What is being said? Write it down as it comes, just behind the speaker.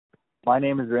My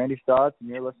name is Randy Stotts, and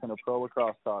you're listening to Pro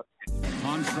Lacrosse Talk.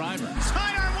 On Schreiber.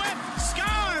 Sidearm whip.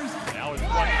 Scores. Now it's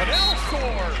one. Padel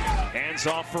scores. Hands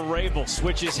off for Rabel.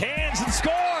 Switches hands and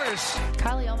scores.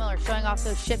 Kylie Ohlmiller showing off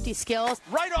those shifty skills.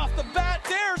 Right off the bat,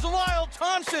 there's Lyle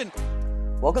Thompson.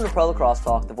 Welcome to Pro Lacrosse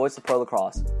Talk, the voice of Pro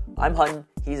Lacrosse. I'm Hutton,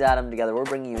 he's Adam. Together we're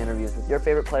bringing you interviews with your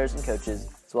favorite players and coaches,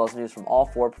 as well as news from all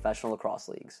 4 professional lacrosse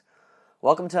leagues.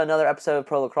 Welcome to another episode of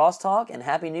Pro Lacrosse Talk, and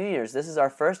Happy New Year's. This is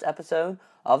our first episode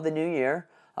of the new year.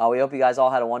 We hope you guys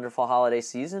all had a wonderful holiday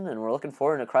season, and we're looking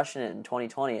forward to crushing it in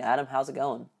 2020. Adam, how's it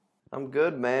going? I'm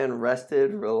good, man.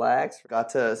 Rested, relaxed. Got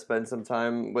to spend some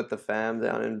time with the fam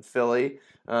down in Philly.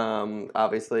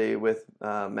 Obviously with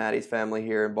Maddie's family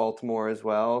here in Baltimore as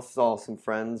well. Saw some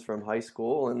friends from high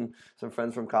school and some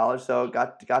friends from college. So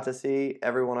got to see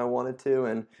everyone I wanted to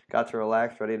and got to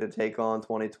relax, ready to take on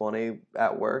 2020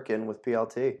 at work and with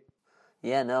PLT.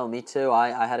 Yeah, no, me too.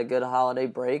 I had a good holiday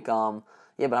break.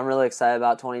 But I'm really excited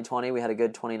about 2020. We had a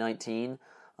good 2019.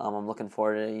 I'm looking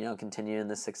forward to continuing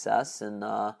this success, and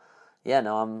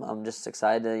I'm just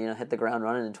excited to hit the ground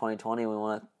running in 2020. We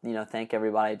want to thank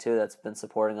everybody too that's been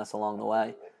supporting us along the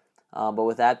way. But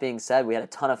with that being said, we had a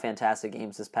ton of fantastic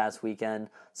games this past weekend.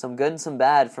 Some good and some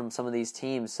bad from some of these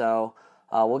teams. So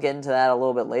we'll get into that a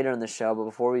little bit later in the show. But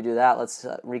before we do that, let's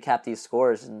recap these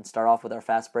scores and start off with our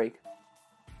fast break.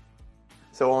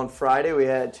 So on Friday, we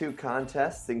had 2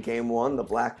 contests. In Game 1, the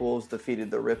Black Wolves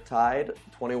defeated the Riptide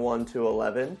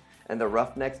 21-11, and the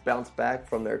Roughnecks bounced back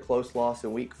from their close loss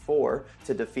in Week 4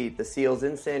 to defeat the Seals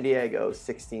in San Diego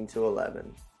 16-11.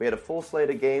 We had a full slate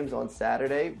of games on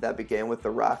Saturday that began with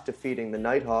the Rock defeating the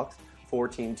Nighthawks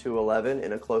 14-11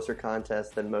 in a closer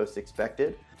contest than most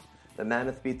expected. The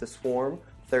Mammoth beat the Swarm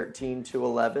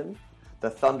 13-11. The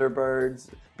Thunderbirds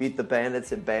beat the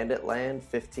Bandits in Banditland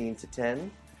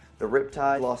 15-10. The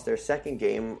Riptide lost their second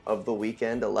game of the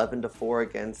weekend, 11-4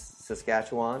 against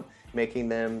Saskatchewan, making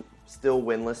them still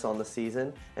winless on the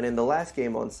season. And in the last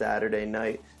game on Saturday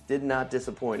night, did not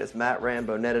disappoint as Matt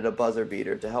Rambo netted a buzzer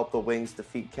beater to help the Wings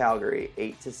defeat Calgary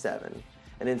 8-7.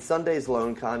 And in Sunday's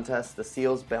lone contest, the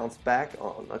Seals bounced back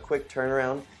on a quick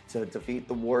turnaround to defeat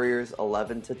the Warriors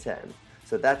 11-10.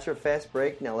 So that's your fast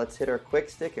break. Now let's hit our quick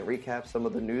stick and recap some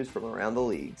of the news from around the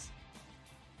leagues.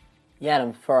 Yeah,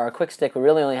 Adam, for our quick stick, we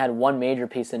really only had one major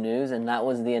piece of news, and that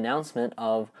was the announcement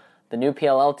of the new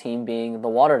PLL team being the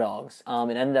Water Dogs.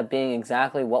 It ended up being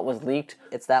exactly what was leaked.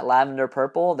 It's that lavender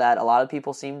purple that a lot of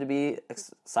people seem to be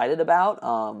excited about.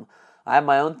 I have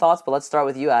my own thoughts, but let's start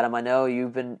with you, Adam. I know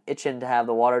you've been itching to have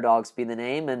the Water Dogs be the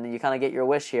name, and you kind of get your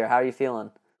wish here. How are you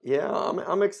feeling? Yeah,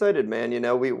 I'm excited, man.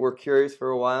 We were curious for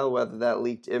a while whether that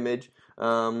leaked image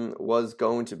was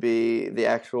going to be the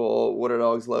actual Water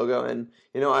Dogs logo. And,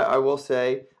 I will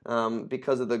say,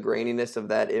 because of the graininess of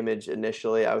that image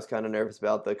initially, I was kind of nervous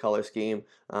about the color scheme.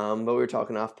 But we were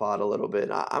talking off pod a little bit.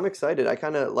 I'm excited. I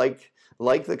kind of like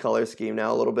the color scheme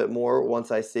now a little bit more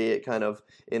once I see it kind of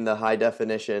in the high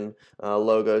definition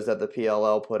logos that the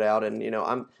PLL put out. And,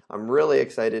 I'm really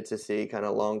excited to see kind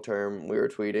of long term. We were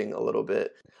tweeting a little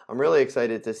bit. I'm really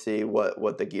excited to see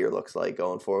what the gear looks like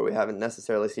going forward. We haven't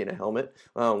necessarily seen a helmet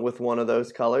with one of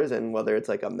those colors, and whether it's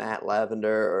like a matte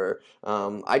lavender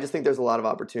or I just think there's a lot of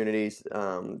opportunities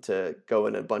to go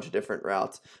in a bunch of different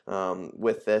routes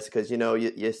with this, because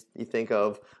you think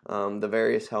of the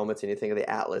various helmets and you think of the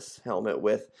Atlas helmet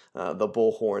with the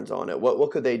bull horns on it.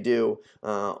 What could they do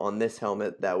on this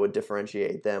helmet that would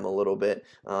differentiate them a little bit?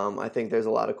 I think there's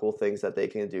a lot of cool things that they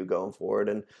can do going forward,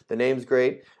 and the name's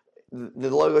great. The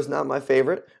logo's not my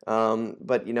favorite,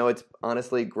 but it's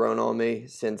honestly grown on me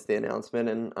since the announcement,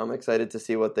 and I'm excited to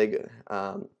see what they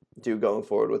do going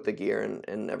forward with the gear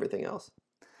and everything else.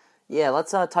 Yeah,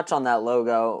 let's touch on that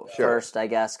logo first, I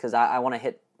guess, because I want to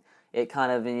hit it kind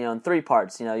of in 3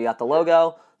 parts. You got the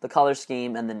logo, the color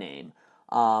scheme, and the name.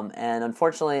 And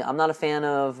unfortunately, I'm not a fan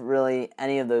of really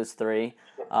any of those 3,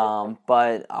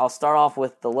 but I'll start off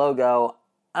with the logo.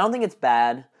 I don't think it's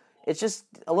bad. It's just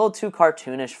a little too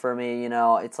cartoonish for me,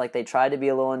 It's like they tried to be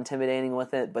a little intimidating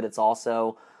with it, but it's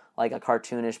also like a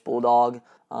cartoonish bulldog.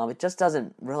 It just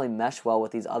doesn't really mesh well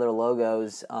with these other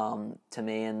logos to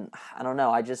me, and I don't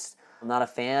know. I'm not a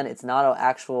fan. It's not an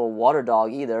actual water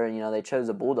dog either, and they chose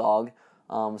a bulldog,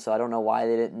 so I don't know why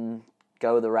they didn't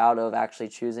go the route of actually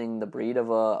choosing the breed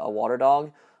of a water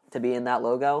dog to be in that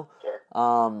logo.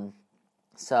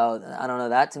 So I don't know.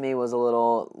 That to me was a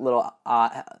little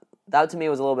that to me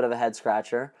was a little bit of a head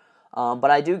scratcher.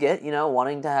 But I do get,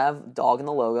 wanting to have dog in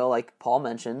the logo, like Paul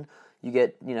mentioned. You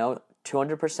get,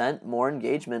 200% more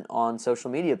engagement on social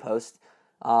media posts,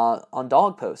 on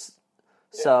dog posts.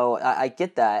 So I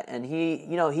get that. And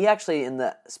he actually, in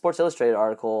the Sports Illustrated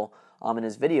article, in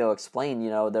his video explained,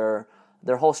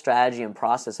 their whole strategy and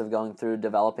process of going through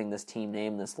developing this team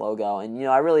name, this logo. And,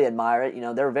 I really admire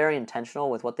it. They're very intentional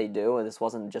with what they do. And this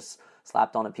wasn't just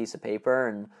slapped on a piece of paper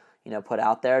and, put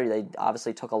out there. They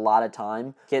obviously took a lot of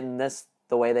time getting this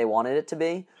the way they wanted it to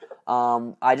be.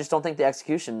 I just don't think the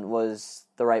execution was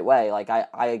the right way. Like,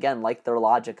 I again, like their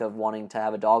logic of wanting to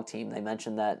have a dog team. They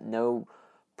mentioned that no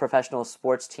professional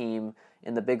sports team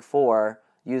in the Big Four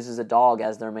uses a dog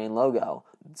as their main logo.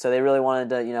 So they really wanted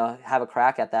to, have a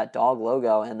crack at that dog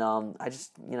logo. And I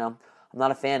just, I'm not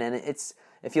a fan. And it's,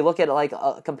 if you look at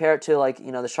it compare it to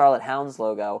the Charlotte Hounds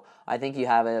logo, I think you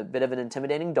have a bit of an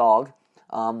intimidating dog.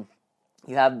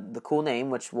 You have the cool name,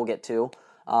 which we'll get to.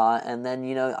 And then,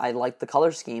 I like the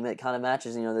color scheme. It kind of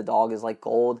matches, the dog is like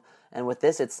gold. And with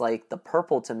this, it's like the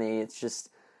purple to me. It's just,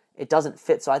 it doesn't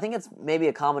fit. So I think it's maybe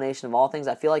a combination of all things.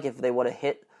 I feel like if they would have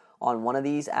hit on one of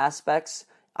these aspects,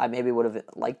 I maybe would have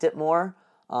liked it more.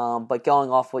 But going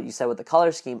off what you said with the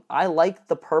color scheme, I like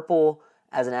the purple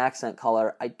as an accent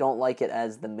color. I don't like it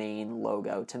as the main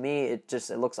logo. To me, it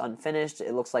looks unfinished.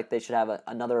 It looks like they should have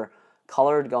another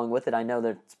color going with it. I know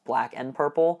that it's black and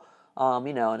purple,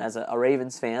 and as a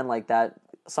Ravens fan, like that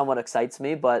somewhat excites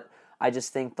me, but I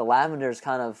just think the lavender is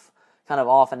kind of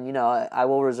off, and I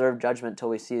will reserve judgment till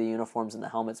we see the uniforms and the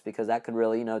helmets, because that could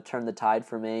really turn the tide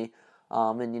for me,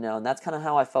 and that's kind of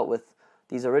how I felt with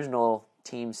these original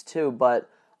teams too. But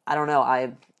I don't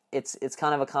know, it's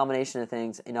kind of a combination of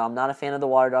things. I'm not a fan of the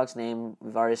Water Dogs name.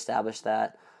 We've already established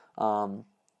that.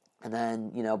 And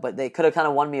then, but they could have kind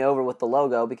of won me over with the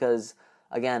logo, because,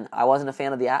 again, I wasn't a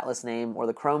fan of the Atlas name or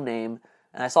the Chrome name,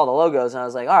 and I saw the logos, and I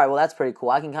was like, all right, well, that's pretty cool.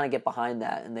 I can kind of get behind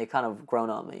that, and they kind of grown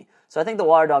on me. So I think the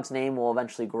Water Dogs name will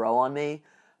eventually grow on me,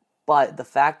 but the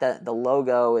fact that the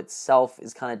logo itself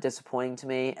is kind of disappointing to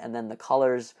me, and then the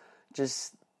colors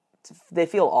just, they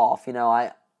feel off. When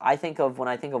I think of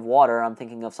water, I'm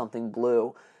thinking of something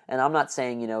blue, and I'm not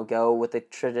saying, go with the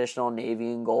traditional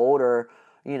navy and gold, or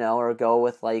go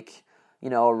with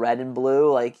a red and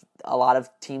blue like a lot of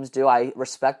teams do. I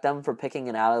respect them for picking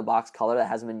an out-of-the-box color that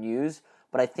hasn't been used,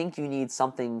 but I think you need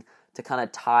something to kind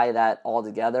of tie that all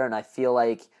together, and I feel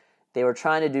like they were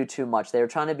trying to do too much. They were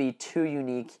trying to be too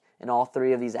unique in all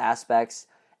three of these aspects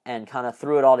and kind of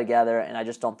threw it all together, and I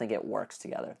just don't think it works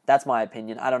together. That's my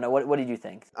opinion. I don't know. What did you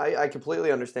think? I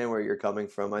completely understand where you're coming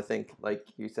from. I think, like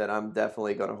you said, I'm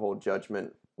definitely going to hold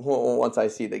judgment once I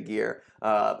see the gear.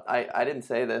 I didn't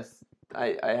say this.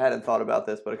 I hadn't thought about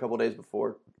this, but a couple days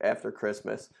after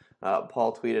Christmas,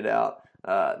 Paul tweeted out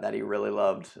that he really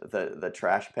loved the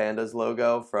Trash Pandas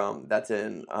logo that's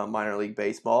in minor league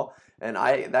baseball, and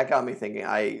that got me thinking.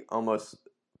 I almost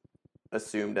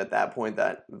assumed at that point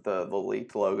that the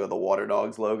leaked logo, the Water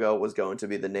Dogs logo, was going to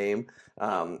be the name.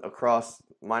 Across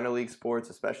minor league sports,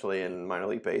 especially in minor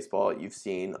league baseball, you've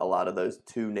seen a lot of those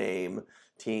two-name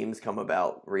teams come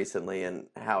about recently, and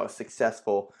how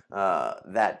successful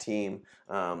that team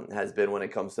has been when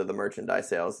it comes to the merchandise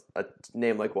sales. A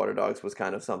name like Water Dogs was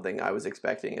kind of something I was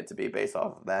expecting it to be, based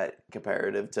off of that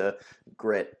comparative to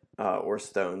Grit or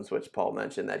Stones, which Paul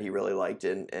mentioned that he really liked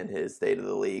in his State of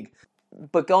the League.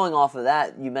 But going off of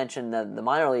that, you mentioned the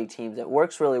minor league teams. It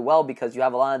works really well because you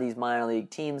have a lot of these minor league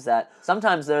teams that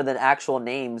sometimes they're the actual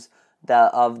names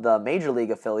of the major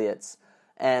league affiliates.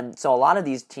 And so a lot of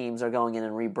these teams are going in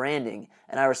and rebranding,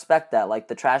 and I respect that, like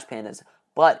the Trash Pandas.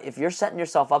 But if you're setting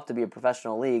yourself up to be a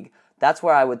professional league, that's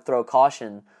where I would throw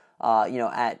caution,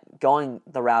 at going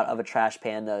the route of a Trash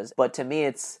Pandas. But to me,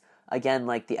 it's, again,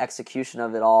 like the execution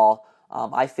of it all.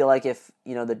 I feel like if,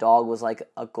 the dog was like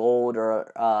a gold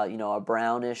or, a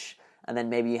brownish, and then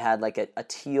maybe you had like a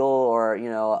teal or,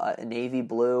 a navy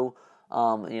blue,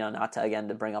 not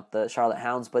to bring up the Charlotte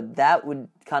Hounds, but that would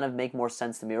kind of make more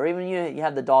sense to me. Or even you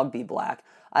have the dog be black.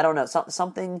 I don't know,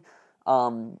 something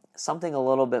a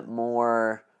little bit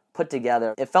more put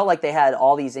together. It felt like they had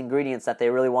all these ingredients that they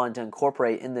really wanted to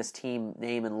incorporate in this team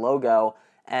name and logo,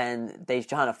 and they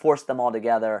kind of forced them all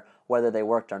together, whether they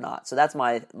worked or not. So that's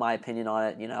my opinion on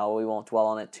it. We won't dwell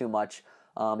on it too much.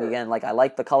 Again, I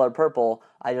like the color purple.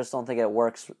 I just don't think it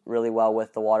works really well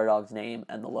with the Water Dogs name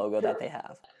and the logo that they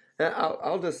have.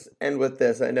 I'll just end with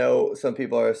this. I know some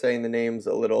people are saying the name's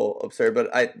a little absurd, but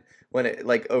when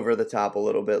it over the top a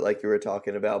little bit, like you were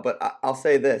talking about. But I'll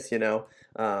say this,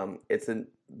 it's the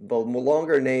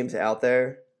longer names out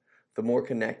there, the more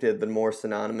connected, the more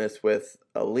synonymous with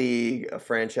a league, a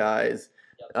franchise.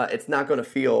 It's not going to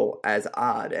feel as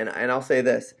odd. And I'll say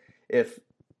this: if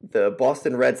the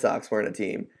Boston Red Sox weren't a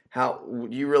team how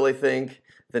you really think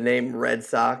the name Red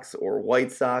Sox or White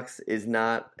Sox is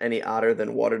not any odder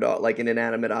than Water Dog? Like an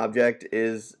inanimate object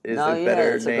is No, a yeah,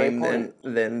 better it's a great name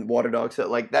point. than Water Dog. So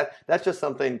like that's just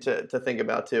something to think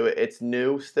about too. It's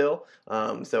new still,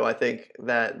 so I think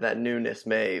that newness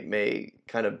may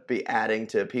kind of be adding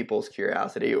to people's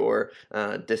curiosity or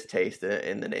distaste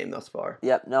in the name thus far.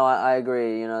 Yep, no, I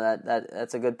agree. You know,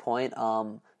 that's a good point.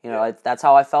 That's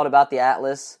how I felt about the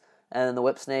Atlas and the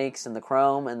Whip Snakes and the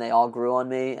Chrome, and they all grew on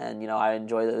me, and, I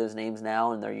enjoy those names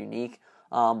now, and they're unique.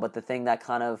 But the thing that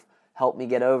kind of helped me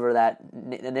get over that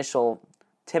initial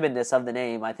timidness of the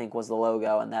name, I think, was the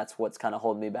logo, and that's what's kind of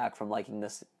holding me back from liking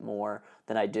this more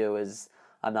than I do, is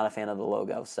I'm not a fan of the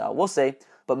logo. So we'll see.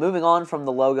 But moving on from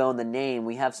the logo and the name,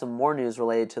 we have some more news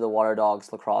related to the Water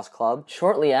Dogs Lacrosse Club.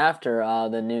 Shortly after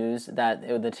the news that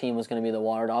the team was going to be the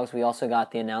Water Dogs, we also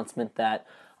got the announcement that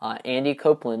Andy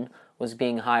Copeland was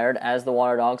being hired as the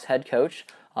Water Dogs head coach,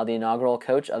 the inaugural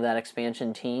coach of that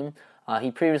expansion team. He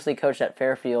previously coached at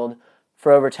Fairfield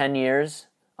for over 10 years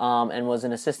and was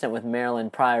an assistant with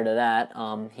Maryland prior to that.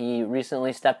 He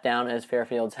recently stepped down as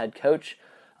Fairfield's head coach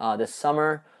this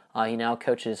summer. He now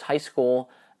coaches high school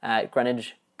at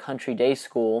Greenwich Country Day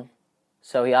School,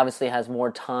 so he obviously has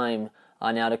more time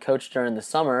now to coach during the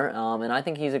summer, and I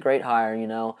think he's a great hire.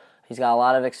 He's got a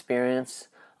lot of experience.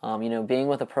 Being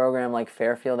with a program like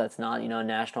Fairfield that's not, a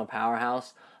national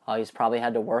powerhouse, he's probably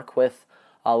had to work with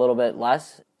a little bit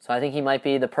less. So I think he might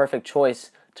be the perfect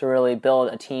choice to really build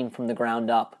a team from the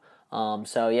ground up.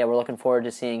 We're looking forward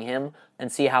to seeing him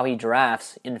and see how he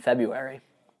drafts in February.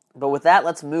 But with that,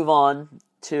 let's move on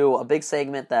to a big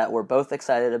segment that we're both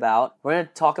excited about. We're going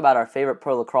to talk about our favorite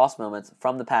pro lacrosse moments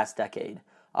from the past decade.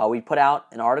 We put out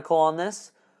an article on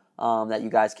this that you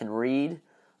guys can read.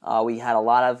 We had a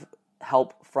lot of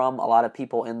help from a lot of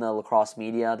people in the lacrosse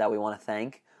media that we want to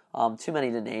thank. Too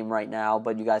many to name right now,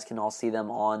 but you guys can all see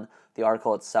them on the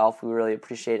article itself. We really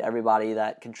appreciate everybody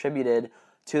that contributed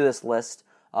to this list.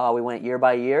 We went year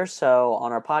by year, so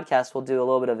on our podcast we'll do a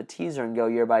little bit of a teaser and go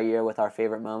year by year with our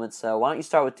favorite moments. So why don't you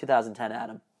start with 2010,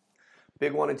 Adam?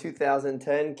 Big one in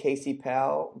 2010, Casey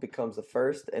Powell becomes the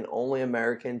first and only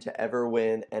American to ever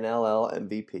win NLL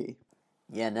MVP.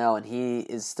 Yeah, no, and he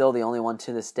is still the only one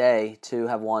to this day to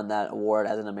have won that award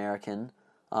as an American.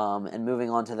 And moving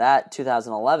on to that,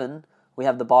 2011, we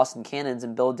have the Boston Cannons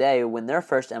and Bill Day win their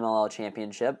first MLL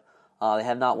championship. They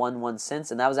have not won one since,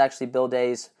 and that was actually Bill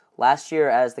Day's last year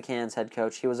as the Cannons head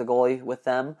coach. He was a goalie with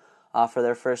them for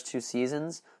their first 2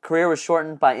 seasons. Career was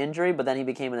shortened by injury, but then he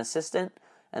became an assistant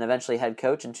and eventually head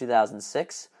coach in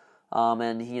 2006.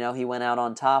 And he went out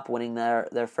on top, winning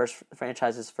their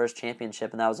franchise's first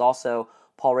championship, and that was also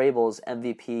Paul Rabel's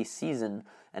MVP season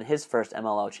and his first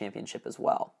MLL championship as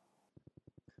well.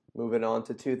 Moving on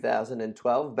to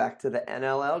 2012, back to the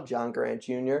NLL, John Grant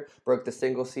Jr. broke the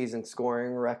single-season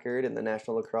scoring record in the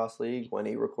National Lacrosse League when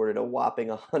he recorded a whopping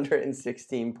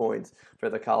 116 points for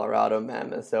the Colorado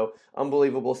Mammoth. So,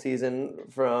 unbelievable season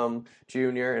from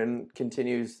Jr. and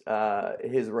continues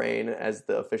his reign as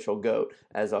the official GOAT,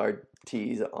 as our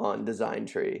T's on Design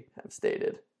Tree have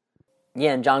stated.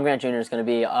 Yeah, and John Grant Jr. is going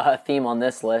to be a theme on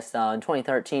this list. In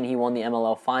 2013, he won the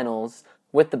MLL Finals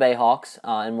with the Bayhawks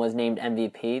and was named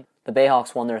MVP. The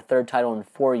Bayhawks won their 3rd title in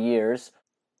 4 years.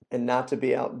 And not to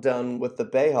be outdone with the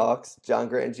Bayhawks, John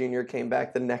Grant Jr. came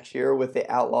back the next year with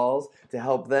the Outlaws to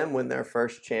help them win their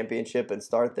first championship and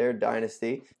start their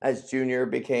dynasty, as Jr.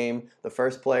 became the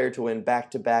first player to win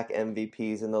back-to-back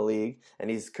MVPs in the league, and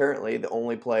he's currently the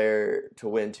only player to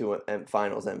win 2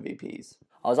 finals MVPs.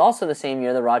 It was also the same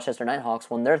year the Rochester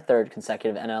Nighthawks won their 3rd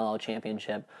consecutive NLL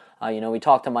championship. We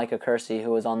talked to Micah Kersey,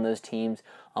 who was on those teams.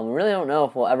 We really don't know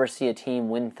if we'll ever see a team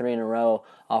win 3 in a row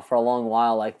for a long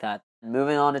while like that.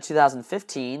 Moving on to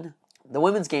 2015, the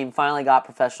women's game finally got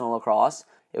professional lacrosse.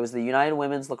 It was the United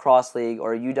Women's Lacrosse League,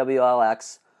 or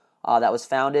UWLX, that was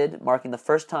founded, marking the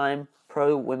first time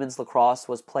pro women's lacrosse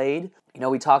was played.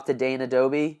 We talked to Dana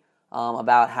Adobe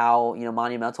about how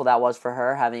monumental that was for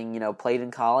her, having played in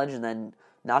college and then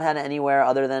not had anywhere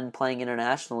other than playing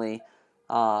internationally,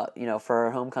 for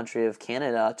her home country of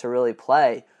Canada to really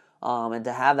play, and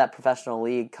to have that professional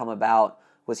league come about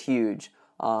was huge.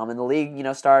 And the league,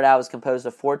 started out was composed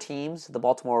of 4 teams: the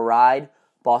Baltimore Ride,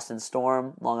 Boston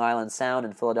Storm, Long Island Sound,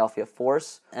 and Philadelphia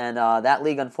Force. And that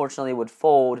league unfortunately would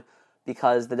fold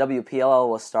because the WPLL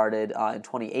was started in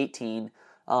 2018.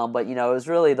 But it was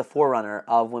really the forerunner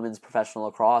of women's professional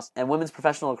lacrosse, and women's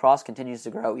professional lacrosse continues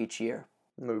to grow each year.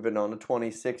 Moving on to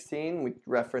 2016, we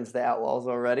referenced the Outlaws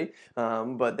already,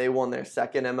 but they won their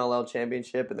second MLL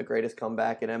championship and the greatest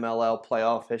comeback in MLL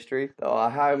playoff history. The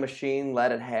Ohio Machine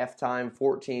led at halftime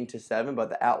 14-7, but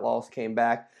the Outlaws came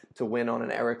back to win on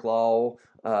an Eric Law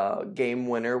game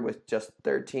winner with just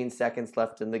 13 seconds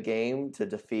left in the game to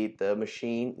defeat the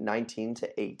Machine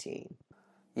 19-18.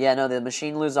 Yeah, no, the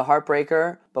Machine lose a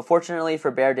heartbreaker, but fortunately for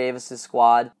Bear Davis's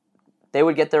squad, they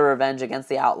would get their revenge against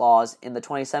the Outlaws in the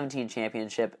 2017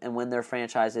 championship and win their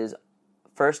franchise's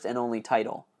first and only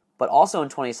title. But also in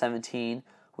 2017,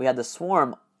 we had the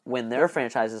Swarm win their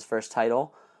franchise's first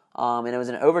title, and it was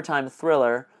an overtime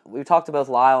thriller. We talked to both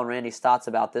Lyle and Randy Stotts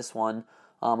about this one.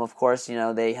 Of course,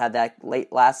 they had that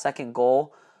late last-second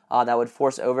goal that would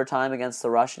force overtime against the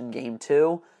Rush in Game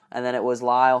 2, and then it was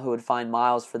Lyle who would find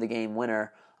Miles for the game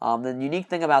winner. The unique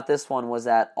thing about this one was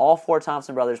that all four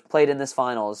Thompson brothers played in this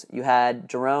finals. You had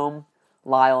Jerome,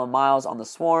 Lyle, and Miles on the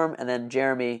Swarm, and then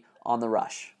Jeremy on the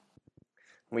Rush.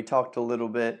 We talked a little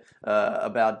bit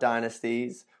about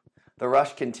dynasties. The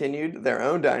Rush continued their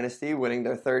own dynasty, winning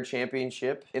their third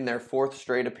championship in their fourth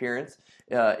straight appearance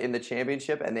in the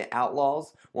championship, and the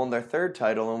Outlaws won their third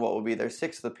title in what will be their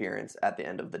sixth appearance at the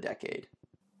end of the decade.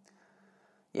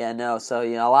 Yeah, no, so,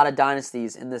 a lot of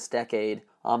dynasties in this decade.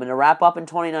 And to wrap up in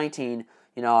 2019,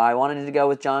 I wanted to go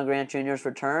with John Grant Jr.'s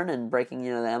return and breaking, the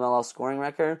MLL scoring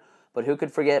record. But who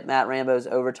could forget Matt Rambo's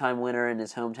overtime winner in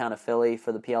his hometown of Philly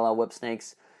for the PLL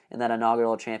Whipsnakes in that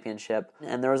inaugural championship.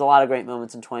 And there was a lot of great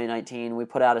moments in 2019. We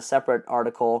put out a separate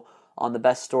article on the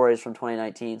best stories from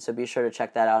 2019, so be sure to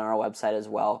check that out on our website as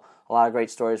well. A lot of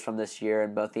great stories from this year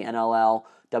in both the NLL,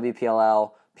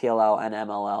 WPLL, PLL, and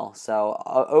MLL. So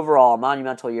overall, a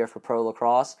monumental year for pro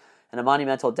lacrosse and a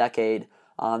monumental decade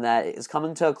that is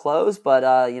coming to a close, but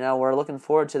we're looking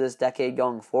forward to this decade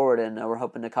going forward, and we're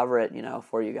hoping to cover it,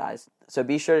 for you guys. So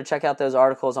be sure to check out those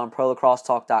articles on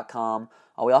ProLacrosseTalk.com.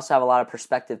 We also have a lot of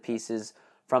perspective pieces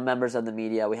from members of the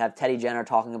media. We have Teddy Jenner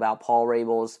talking about Paul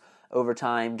Rabel's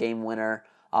overtime game winner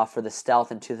for the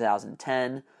Stealth in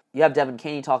 2010. You have Devin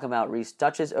Caney talking about Reese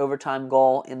Dutch's overtime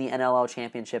goal in the NLL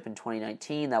Championship in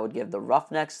 2019. That would give the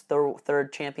Roughnecks the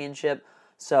third championship.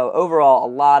 So overall,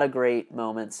 a lot of great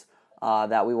moments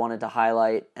that we wanted to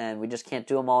highlight, and we just can't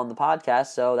do them all in the podcast,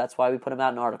 so that's why we put them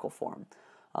out in article form.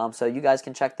 So you guys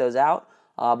can check those out,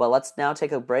 but let's now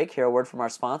take a break, hear a word from our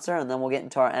sponsor, and then we'll get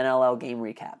into our NLL game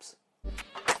recaps.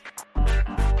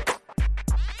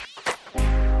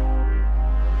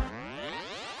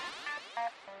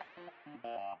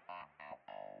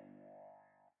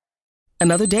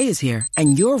 Another day is here,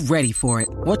 and you're ready for it.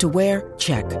 What to wear?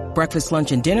 Check. Breakfast,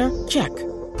 lunch, and dinner? Check.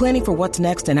 Planning for what's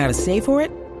next and how to save for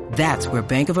it? That's where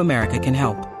Bank of America can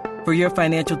help. For your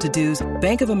financial to-dos,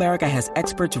 Bank of America has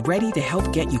experts ready to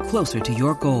help get you closer to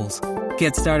your goals.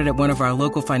 Get started at one of our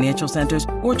local financial centers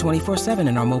or 24/7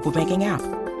 in our mobile banking app.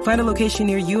 Find a location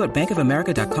near you at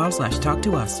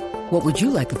bankofamerica.com/talktous. What would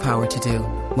you like the power to do?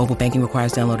 Mobile banking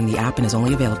requires downloading the app and is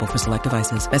only available for select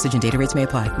devices. Message and data rates may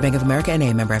apply. Bank of America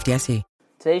N.A., member FDIC.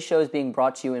 Today's show is being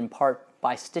brought to you in part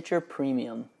by Stitcher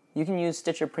Premium. You can use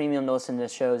Stitcher Premium to listen to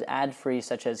shows ad-free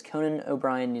such as Conan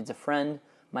O'Brien Needs a Friend,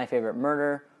 My Favorite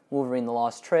Murder, Wolverine the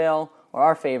Lost Trail, or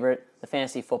our favorite, The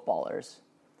Fantasy Footballers.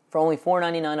 For only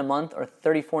 $4.99 a month or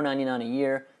 $34.99 a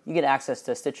year, you get access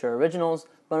to Stitcher Originals,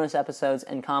 bonus episodes,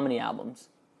 and comedy albums.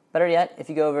 Better yet, if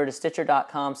you go over to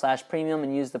Stitcher.com/premium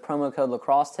and use the promo code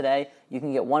lacrosse today, you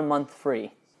can get 1 month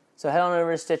free. So head on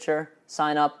over to Stitcher,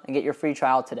 sign up, and get your free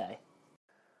trial today.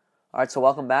 All right, so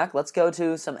welcome back. Let's go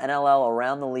to some NLL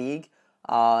around the league.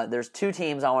 There's two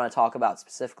teams I want to talk about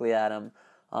specifically, Adam,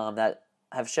 that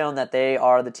have shown that they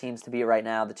are the teams to beat right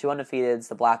now. The two undefeateds,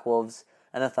 the Black Wolves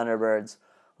and the Thunderbirds.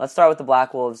 Let's start with the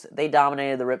Black Wolves. They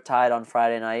dominated the Riptide on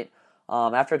Friday night.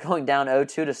 After going down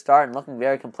 0-2 to start and looking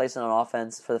very complacent on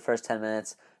offense for the first 10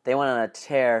 minutes, they went on a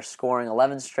tear, scoring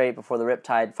 11 straight before the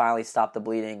Riptide finally stopped the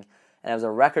bleeding. And it was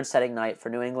a record-setting night for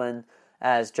New England,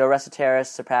 as Joe Resiteris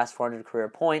surpassed 400 career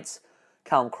points.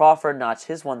 Callum Crawford notched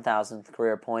his 1,000th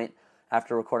career point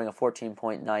after recording a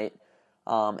 14-point night.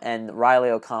 And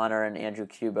Riley O'Connor and Andrew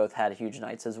Q both had huge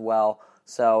nights as well.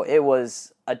 So it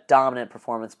was a dominant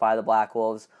performance by the Black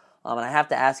Wolves. And I have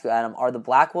to ask you, Adam, are the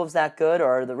Black Wolves that good,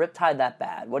 or are the Riptide that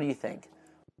bad? What do you think?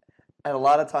 At a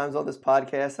lot of times on this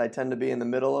podcast, I tend to be in the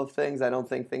middle of things. I don't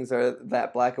think things are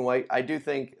that black and white. I do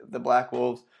think the Black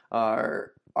Wolves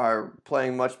are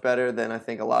playing much better than I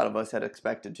think a lot of us had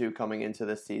expected to coming into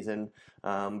this season.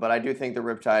 But I do think the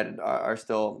Riptide are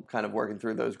still kind of working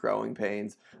through those growing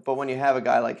pains. But when you have a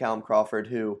guy like Callum Crawford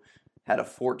who had a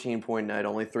 14-point night,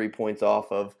 only 3 points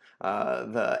off of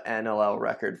the NLL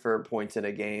record for points in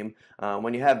a game.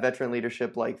 When you have veteran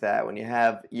leadership like that, when you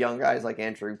have young guys like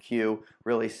Andrew Q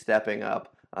really stepping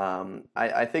up,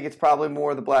 I think it's probably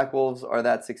more the Black Wolves are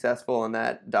that successful and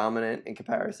that dominant in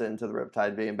comparison to the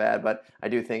Riptide being bad, but I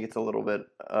do think it's a little bit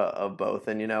of both.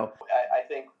 And, I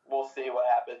think we'll see what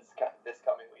happens this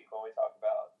coming week when we talk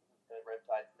about the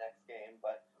Riptide's next game,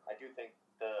 but I do think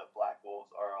the Black Wolves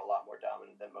are a lot more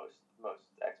dominant than most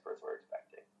experts were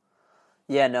expecting.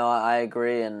 Yeah, no, I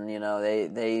agree, and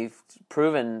they've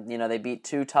proven they beat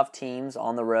 2 tough teams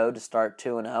on the road to start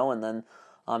 2-0, and then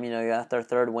you got their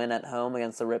 3rd win at home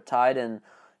against the Riptide, and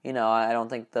I don't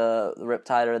think the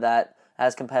Riptide are that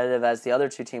as competitive as the other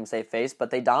 2 teams they faced, but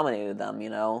they dominated them,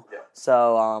 Yeah.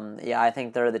 So, I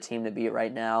think they're the team to beat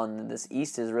right now, and this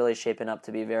East is really shaping up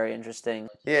to be very interesting.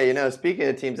 Yeah, speaking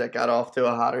of teams that got off to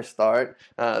a hotter start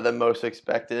than most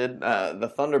expected,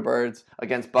 the Thunderbirds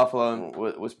against Buffalo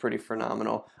was pretty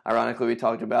phenomenal. Ironically, we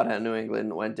talked about how New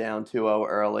England went down 2-0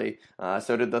 early.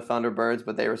 So did the Thunderbirds,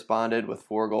 but they responded with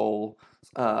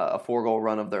a 4-goal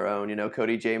run of their own.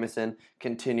 Cody Jamieson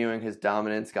continuing his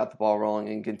dominance, got the ball rolling,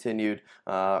 and continued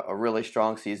a really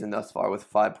strong season thus far with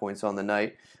 5 points on the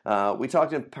night. We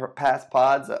talked in past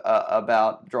pods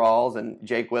about draws, and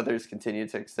Jake Withers continued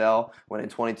to excel, winning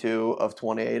 22 of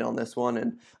 28 on this one.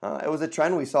 And it was a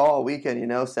trend we saw all weekend.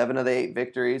 7 of the 8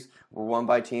 victories were won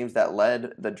by teams that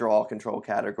led the draw control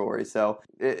category. So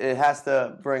it has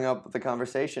to bring up the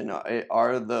conversation.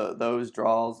 Are those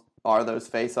draws, are those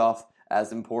face-offs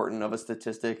as important of a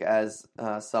statistic as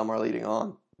some are leading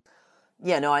on?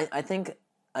 Yeah, no, I think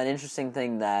an interesting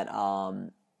thing that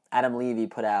Adam Levy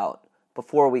put out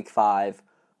before Week 5,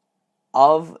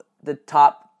 of the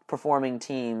top performing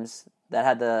teams that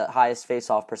had the highest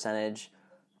face-off percentage,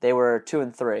 they were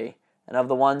 2-3, and of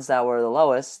the ones that were the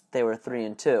lowest, they were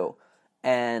 3-2.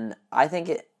 And I think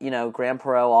Graham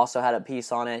Perot also had a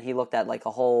piece on it. He looked at like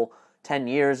a whole 10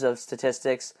 years of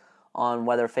statistics on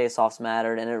whether face-offs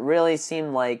mattered, and it really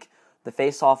seemed like the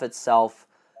face-off itself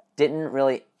didn't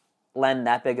really lend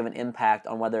that big of an impact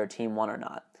on whether a team won or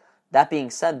not. That being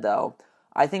said, though,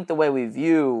 I think the way we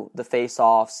view the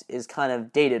face-offs is kind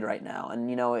of dated right now. And,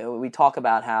 we talk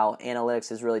about how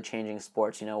analytics is really changing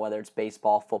sports, whether it's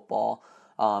baseball, football,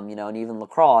 and even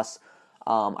lacrosse.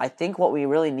 I think what we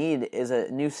really need is a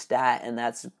new stat, and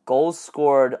that's goals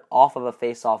scored off of a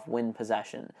face-off win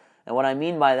possession. And what I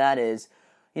mean by that is,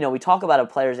 we talk about a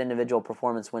player's individual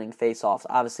performance winning face-offs.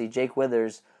 Obviously, Jake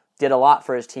Withers did a lot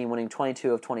for his team, winning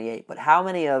 22 of 28. But how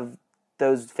many of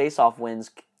those face-off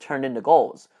wins turned into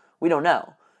goals? We don't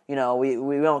know. We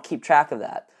don't keep track of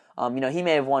that. He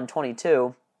may have won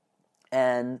 22,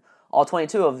 and all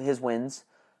 22 of his wins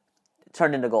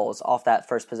turned into goals off that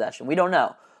first possession. We don't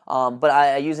know. But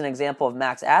I use an example of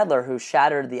Max Adler, who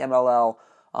shattered the MLL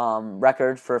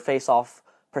record for face-off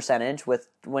percentage with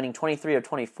winning 23 or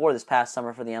 24 this past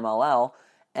summer for the MLL,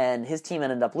 and his team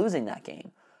ended up losing that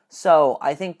game. So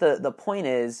I think the point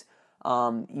is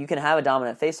you can have a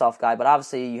dominant face-off guy, but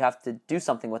obviously you have to do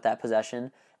something with that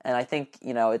possession. And I think,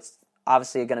 it's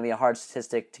obviously going to be a hard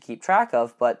statistic to keep track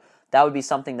of, but that would be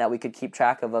something that we could keep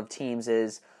track of teams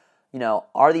is,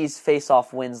 are these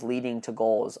face-off wins leading to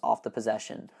goals off the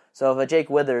possession? So if a Jake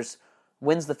Withers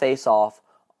wins the face-off,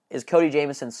 is Cody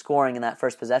Jamieson scoring in that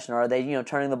first possession, or are they,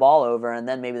 turning the ball over and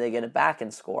then maybe they get it back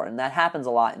and score? And that happens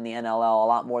a lot in the NLL, a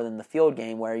lot more than the field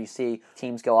game, where you see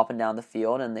teams go up and down the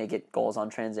field and they get goals on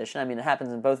transition. I mean, it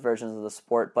happens in both versions of the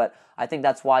sport, but I think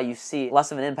that's why you see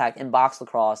less of an impact in box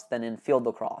lacrosse than in field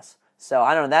lacrosse. So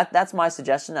I don't know, that's my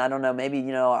suggestion. I don't know,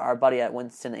 maybe, our buddy at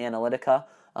Winston Analytica,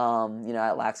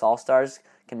 at Lax All-Stars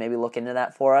can maybe look into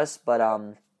that for us, but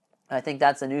I think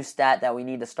that's a new stat that we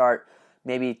need to start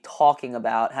maybe talking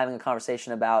about, having a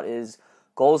conversation about, is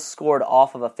goals scored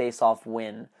off of a face-off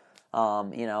win.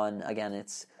 And again,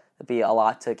 it'd be a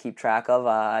lot to keep track of.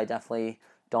 I definitely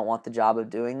don't want the job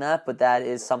of doing that, but that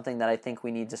is something that I think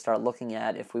we need to start looking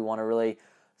at if we want to really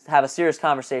have a serious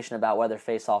conversation about whether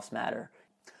face-offs matter.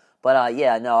 But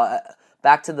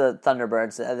back to the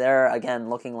Thunderbirds. They're, again,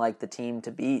 looking like the team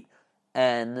to beat.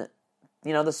 And,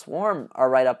 the Swarm are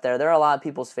right up there. They're a lot of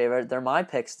people's favorite. They're my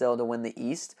pick still to win the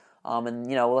East.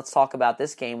 Let's talk about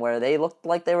this game where they looked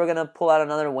like they were going to pull out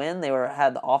another win. They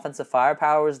had the offensive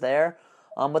firepower was there,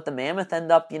 but the Mammoth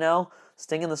ended up,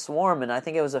 stinging the Swarm, and I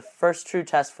think it was a first true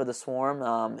test for the Swarm.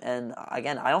 And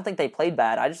again, I don't think they played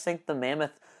bad. I just think the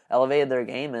Mammoth elevated their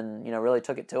game and really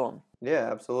took it to them.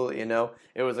 Yeah, absolutely.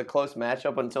 It was a close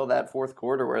matchup until that fourth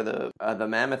quarter where the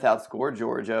Mammoth outscored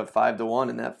Georgia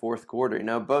 5-1 in that fourth quarter.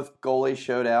 Both goalies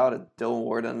showed out. Dylan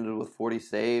Ward ended with 40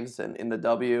 saves and in the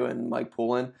W, and Mike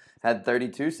Poulin had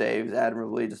 32 saves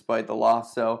admirably despite the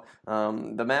loss. So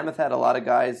the Mammoth had a lot of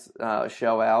guys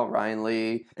show out. Ryan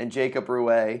Lee and Jacob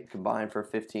Rouet combined for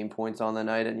 15 points on the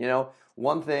night. And,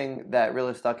 one thing that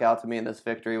really stuck out to me in this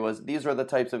victory was these were the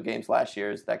types of games last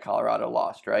year that Colorado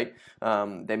lost, right?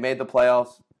 They made the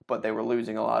playoffs, but they were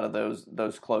losing a lot of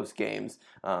those close games.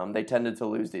 They tended to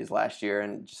lose these last year,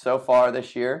 and so far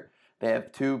this year, they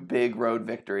have 2 big road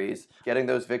victories. Getting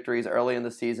those victories early in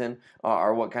the season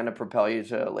are what kind of propel you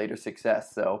to later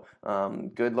success. So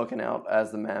good looking out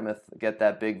as the Mammoth get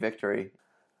that big victory.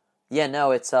 Yeah,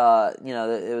 no, it's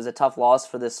it was a tough loss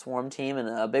for this Swarm team and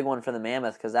a big one for the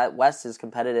Mammoth because that West is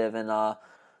competitive and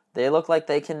they look like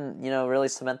they can really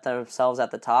cement themselves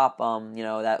at the top.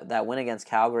 That win against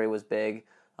Calgary was big.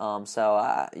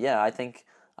 I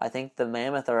think the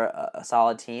Mammoth are a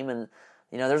solid team and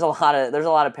there's a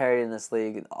lot of parity in this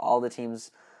league. All the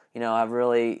teams have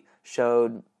really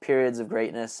showed periods of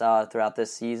greatness throughout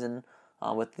this season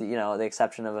with the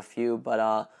exception of a few.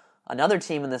 But another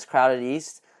team in this crowded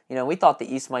East. We thought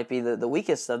the East might be the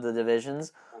weakest of the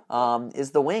divisions,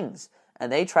 is the Wings. And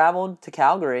they traveled to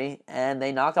Calgary, and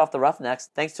they knocked off the Roughnecks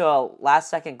thanks to a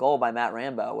last-second goal by Matt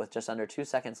Rambo with just under 2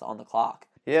 seconds on the clock.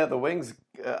 Yeah, the Wings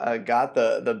got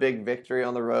the big victory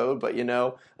on the road, but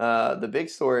the big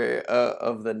story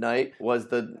of the night was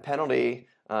the penalty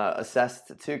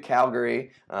assessed to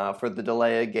Calgary for the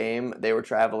delay of game. They were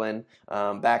traveling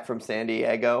back from San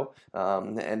Diego,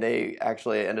 and they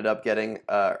actually ended up getting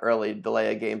an early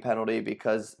delay of game penalty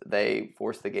because they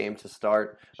forced the game to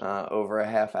start over a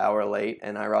half hour late,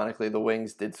 and ironically the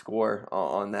Wings did score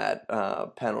on that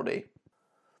penalty.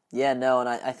 Yeah, no, and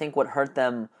I think what hurt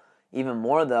them even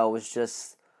more, though, was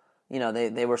just,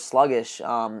 they were sluggish,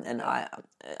 and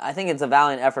I think it's a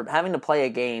valiant effort. Having to play a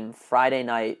game Friday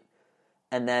night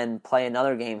and then play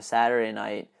another game Saturday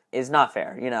night is not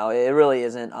fair. It really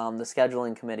isn't. The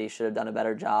scheduling committee should have done a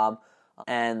better job.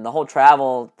 And the whole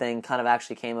travel thing kind of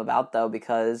actually came about, though,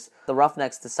 because the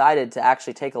Roughnecks decided to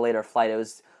actually take a later flight. It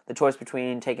was the choice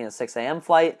between taking a 6 a.m.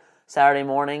 flight Saturday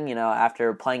morning,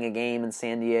 after playing a game in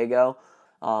San Diego.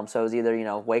 So it was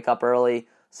either, wake up early,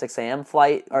 6 a.m.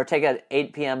 flight, or take an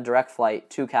 8 p.m. direct flight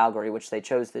to Calgary, which they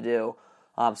chose to do.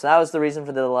 So that was the reason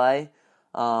for the delay.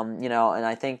 And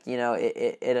I think,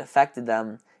 it affected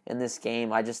them in this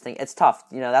game. I just think it's tough.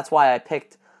 That's why I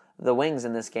picked the Wings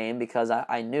in this game, because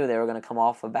I knew they were going to come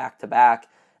off a back-to-back,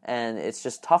 and it's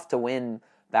just tough to win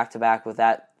back-to-back with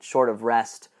that short of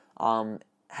rest,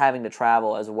 having to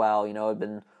travel as well. It would have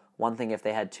been one thing if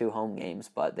they had 2 home games,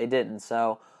 but they didn't.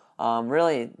 So,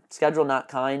 really, schedule not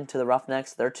kind to the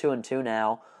Roughnecks. They're 2-2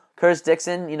 now. Curtis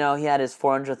Dixon, he had his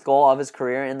 400th goal of his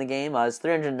career in the game. His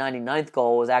 399th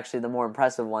goal was actually the more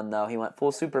impressive one, though. He went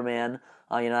full Superman.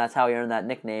 That's how he earned that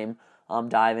nickname,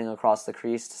 diving across the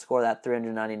crease to score that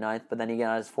 399th. But then he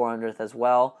got his 400th as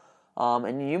well.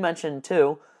 And you mentioned,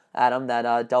 too, Adam,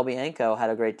 that Del Bianco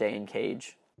had a great day in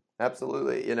cage.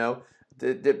 Absolutely.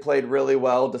 It played really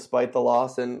well despite the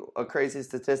loss, and a crazy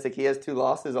statistic, he has 2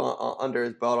 losses under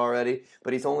his belt already,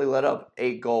 but he's only let up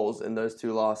 8 goals in those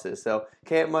 2 losses, so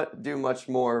can't do much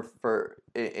more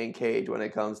in cage when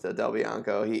it comes to Del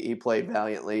Bianco. He played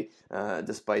valiantly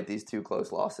despite these 2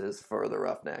 close losses for the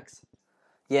Roughnecks.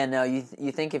 Yeah, no,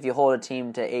 you think if you hold a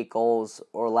team to 8 goals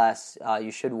or less, you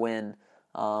should win,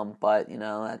 but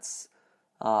that's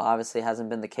obviously hasn't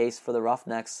been the case for the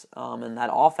Roughnecks, and that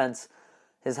offense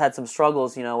has had some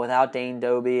struggles, without Dane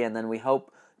Doby, and then we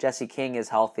hope Jesse King is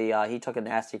healthy. He took a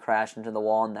nasty crash into the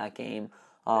wall in that game.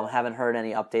 Haven't heard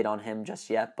any update on him just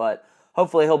yet, but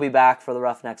hopefully he'll be back for the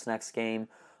Roughnecks next game.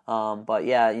 But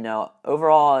yeah,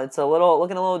 overall it's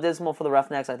looking a little dismal for the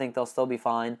Roughnecks. I think they'll still be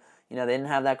fine. They didn't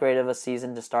have that great of a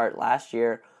season to start last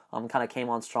year. Kind of came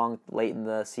on strong late in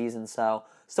the season, so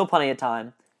still plenty of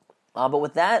time. But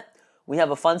with that, we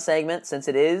have a fun segment since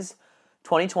it is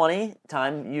 2020,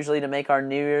 time usually to make our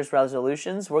New Year's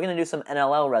resolutions. We're going to do some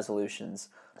NLL resolutions.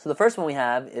 So the first one we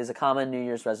have is a common New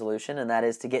Year's resolution, and that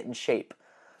is to get in shape.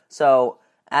 So,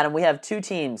 Adam, we have 2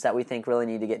 teams that we think really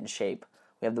need to get in shape.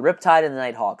 We have the Riptide and the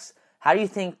Nighthawks. How do you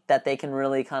think that they can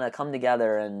really kind of come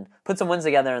together and put some wins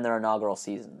together in their inaugural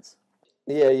seasons?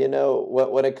 Yeah,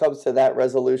 when it comes to that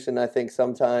resolution, I think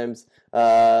sometimes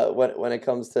when it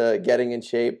comes to getting in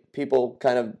shape, people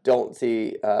kind of don't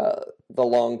see the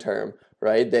long term,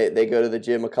 right? They go to the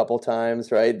gym a couple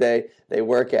times, right? They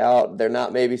work out. They're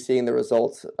not maybe seeing the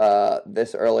results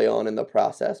this early on in the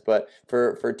process. But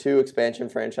for two expansion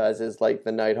franchises like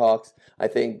the Nighthawks, I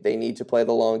think they need to play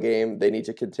the long game. They need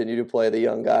to continue to play the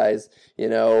young guys.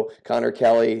 Connor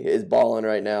Kelly is balling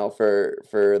right now for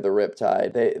the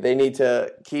Riptide. They need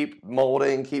to keep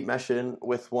molding, keep meshing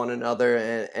with one another,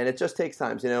 and it just takes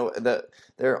time.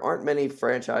 There aren't many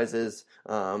franchises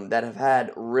that have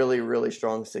had really, really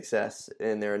strong success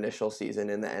in their initial season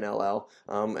in the NLL,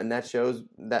 and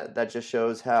that just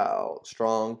shows how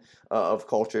strong of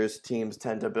cultures teams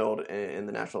tend to build in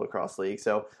the National Lacrosse League.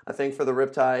 So I think for the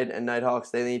Riptide and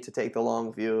Nighthawks, they need to take the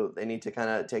long view. They need to kind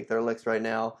of take their licks right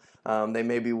now. They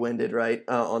may be winded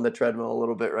on the treadmill a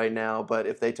little bit right now, but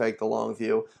if they take the long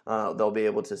view, they'll be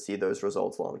able to see those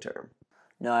results long term.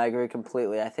 No, I agree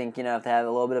completely. I think, if they have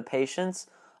a little bit of patience,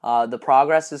 the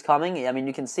progress is coming. I mean,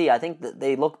 you can see, I think that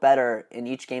they look better in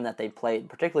each game that they played,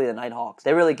 particularly the Nighthawks.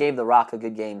 They really gave the Rock a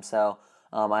good game, so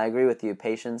I agree with you.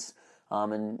 Patience,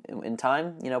 and in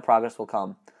time, progress will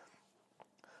come.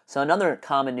 So another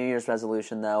common New Year's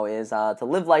resolution, though, is to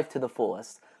live life to the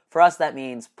fullest. For us, that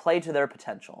means play to their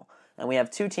potential. And we have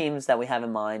two teams that we have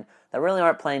in mind that really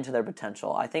aren't playing to their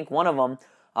potential. I think one of them,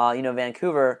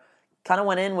 Vancouver, kind of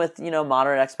went in with,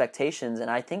 moderate expectations. And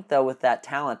I think, though, with that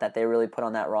talent that they really put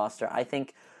on that roster, I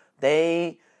think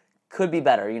they could be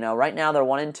better. Right now they're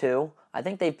 1-2. I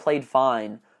think they played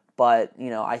fine, but,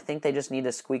 I think they just need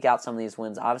to squeak out some of these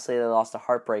wins. Obviously, they lost a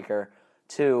heartbreaker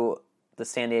to the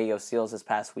San Diego Seals this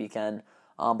past weekend.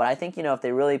 But I think, if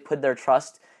they really put their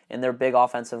trust in their big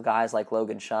offensive guys like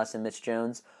Logan Schuss and Mitch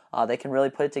Jones, they can really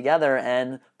put it together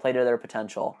and play to their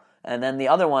potential. And then the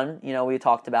other one, we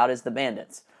talked about is the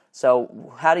Bandits.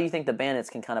 So how do you think the Bandits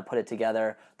can kind of put it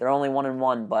together? They're only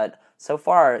 1-1, but so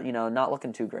far, not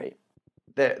looking too great.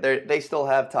 They still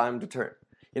have time to turn.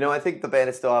 I think the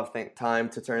Bandits still have time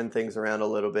to turn things around a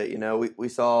little bit. We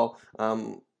saw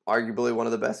arguably one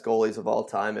of the best goalies of all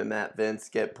time in Matt Vince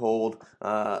get pulled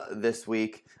this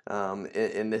week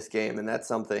in this game, and that's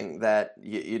something that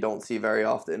you don't see very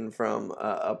often from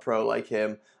a pro like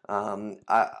him.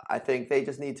 I think they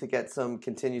just need to get some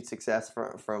continued success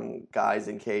from guys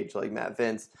in cage like Matt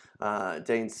Vince,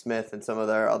 Dane Smith, and some of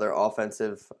their other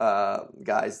offensive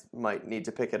guys might need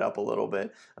to pick it up a little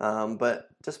bit. But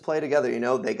just play together.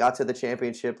 They got to the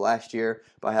championship last year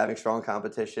by having strong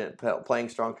competition, playing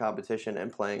strong competition,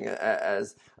 and playing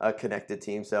as a connected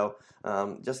team. So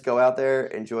just go out there,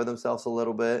 enjoy themselves a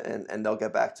little bit, and they'll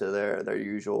get back to their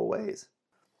usual ways.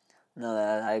 No,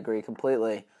 I agree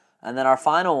completely. And then our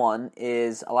final one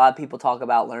is a lot of people talk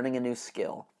about learning a new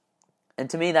skill. And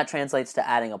to me, that translates to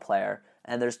adding a player.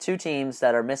 And there's two teams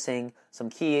that are missing some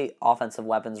key offensive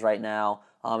weapons right now,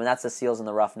 and that's the Seals and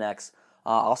the Roughnecks.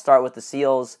 I'll start with the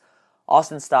Seals.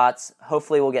 Austin Stotts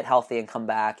hopefully will get healthy and come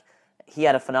back. He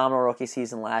had a phenomenal rookie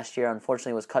season last year.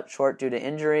 Unfortunately, was cut short due to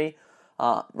injury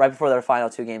right before their final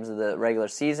two games of the regular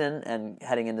season and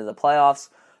heading into the playoffs.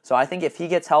 So I think if he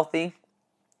gets healthy,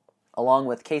 along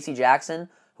with Casey Jackson,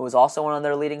 who was also one of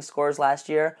their leading scorers last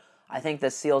year, I think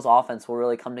the Seals offense will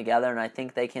really come together, and I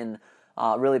think they can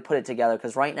really put it together.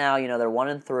 Because right now, they're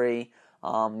 1-3.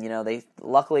 They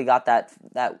luckily got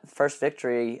that first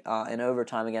victory in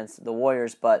overtime against the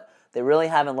Warriors, but they really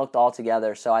haven't looked all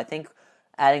together. So I think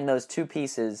adding those two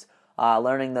pieces,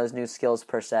 learning those new skills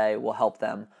per se, will help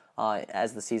them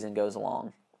as the season goes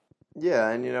along. Yeah,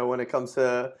 and when it comes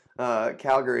to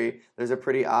Calgary, there's a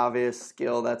pretty obvious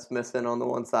skill that's missing on the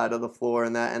one side of the floor,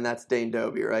 and that's Dane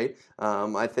Dobbie, right?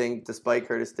 I think despite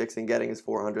Curtis Dixon getting his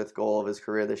 400th goal of his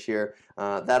career this year,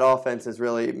 that offense is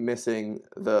really missing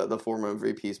the former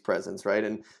MVP's presence, right?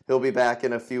 And he'll be back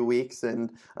in a few weeks, and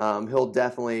he'll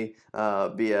definitely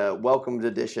be a welcomed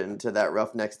addition to that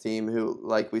Roughnecks team who,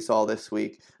 like we saw this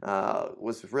week,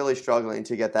 was really struggling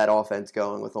to get that offense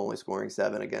going with only scoring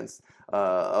 7 against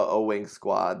a wing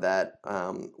squad that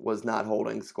was not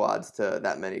holding squads to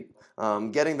that many.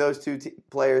 Getting those two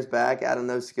players back, adding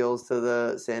those skills to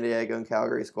the San Diego and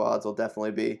Calgary squads will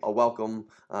definitely be a welcome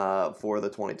for the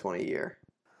 2020 year.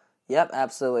 Yep,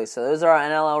 absolutely. So those are our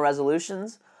NLL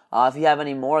resolutions. If you have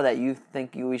any more that you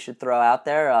think we should throw out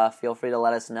there, feel free to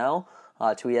let us know.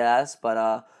 Tweet at us.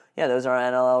 But those are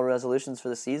our NLL resolutions for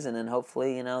the season, and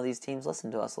hopefully, these teams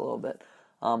listen to us a little bit.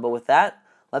 But with that,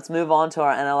 let's move on to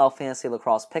our NLL Fantasy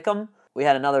Lacrosse Pick'em. We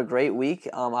had another great week.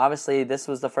 Obviously, this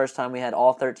was the first time we had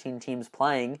all 13 teams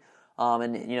playing,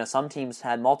 and some teams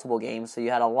had multiple games, so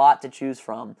you had a lot to choose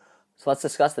from. So let's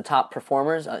discuss the top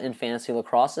performers in fantasy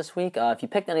lacrosse this week. If you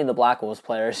picked any of the Black Wolves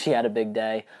players, you had a big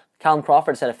day. Callum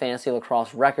Crawford set a fantasy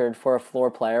lacrosse record for a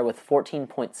floor player with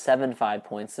 14.75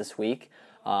 points this week.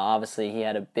 Obviously, he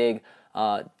had a big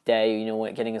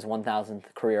day, getting his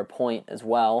 1,000th career point as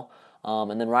well.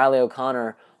 And then Riley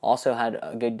O'Connor also had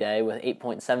a good day with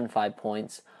 8.75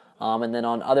 points. And then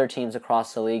on other teams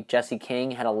across the league, Jesse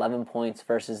King had 11 points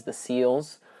versus the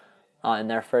Seals in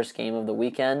their first game of the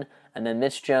weekend. And then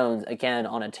Mitch Jones, again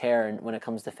on a tear when it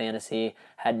comes to fantasy,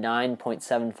 had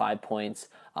 9.75 points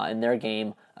in their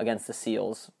game against the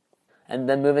Seals. And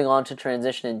then moving on to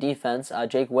transition and defense,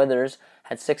 Jake Withers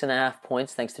had 6.5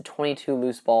 points thanks to 22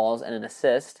 loose balls and an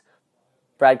assist.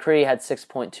 Brad Cree had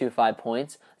 6.25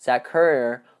 points. Zach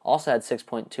Currier also had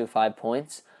 6.25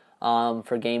 points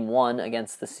for Game 1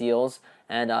 against the Seals.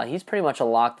 And he's pretty much a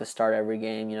lock to start every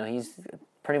game. He's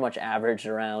pretty much averaged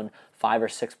around 5 or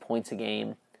 6 points a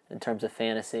game in terms of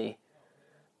fantasy.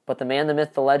 But the man, the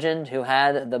myth, the legend, who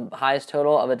had the highest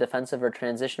total of a defensive or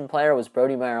transition player was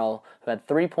Brody Merrill, who had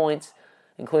 3 points,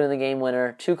 including the game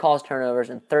winner, 2 calls turnovers,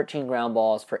 and 13 ground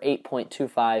balls for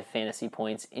 8.25 fantasy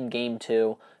points in Game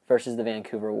 2 versus the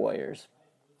Vancouver Warriors.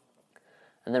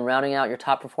 And then rounding out your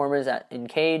top performers in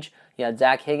Cage, you had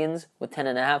Zach Higgins with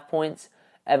 10.5 points.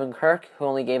 Evan Kirk, who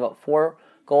only gave up 4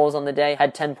 goals on the day,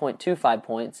 had 10.25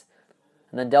 points.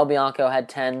 And then Del Bianco had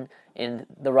 10 in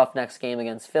the Roughnecks game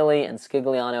against Philly, and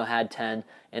Scigliano had 10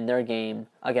 in their game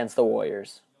against the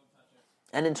Warriors.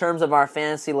 And in terms of our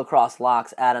fantasy lacrosse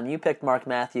locks, Adam, you picked Mark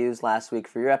Matthews last week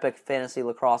for your epic fantasy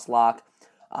lacrosse lock.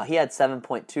 He had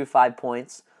 7.25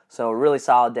 points, so a really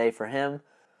solid day for him.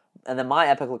 And then my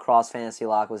epic lacrosse fantasy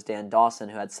lock was Dan Dawson,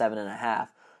 who had 7.5.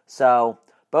 So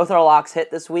both our locks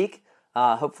hit this week.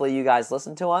 Hopefully you guys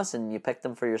listened to us and you picked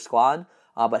them for your squad.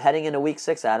 But heading into Week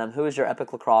 6, Adam, who is your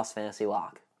epic lacrosse fantasy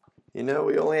lock? We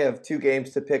only have 2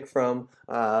 games to pick from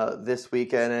this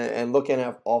weekend, and looking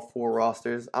at all 4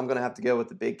 rosters, I'm going to have to go with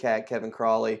the big cat, Kevin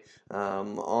Crawley,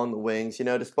 on the Wings.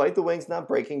 Despite the Wings not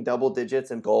breaking double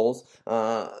digits in goals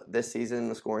this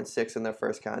season, scoring 6 in their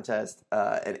first contest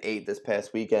and 8 this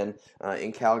past weekend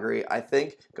in Calgary, I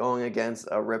think going against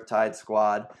a Riptide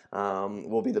squad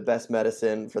will be the best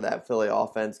medicine for that Philly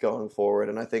offense going forward,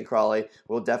 and I think Crawley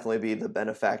will definitely be the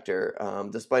benefactor.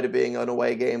 Despite it being an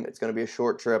away game, it's going to be a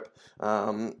short trip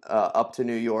up to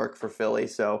New York for Philly,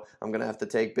 so I'm going to have to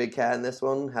take Big Cat in this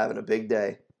one, having a big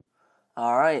day.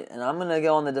 All right, and I'm going to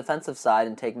go on the defensive side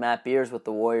and take Matt Beers with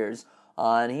the Warriors,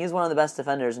 and he's one of the best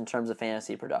defenders in terms of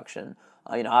fantasy production.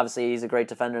 Obviously he's a great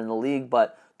defender in the league,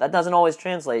 but that doesn't always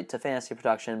translate to fantasy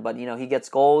production, but, he gets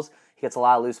goals, he gets a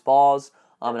lot of loose balls,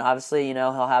 and obviously,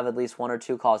 he'll have at least 1 or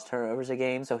 2 calls turnovers a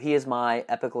game, so he is my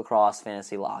epic lacrosse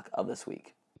fantasy lock of this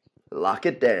week. Lock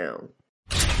it down.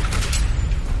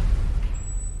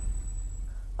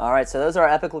 All right, so those are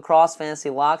our epic lacrosse fantasy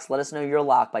locks. Let us know your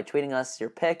lock by tweeting us your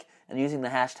pick and using the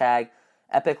hashtag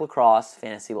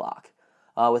 #EpicLacrosseFantasyLock.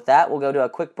 With that, we'll go to a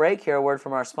quick break, hear a word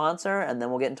from our sponsor, and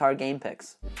then we'll get into our game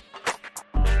picks.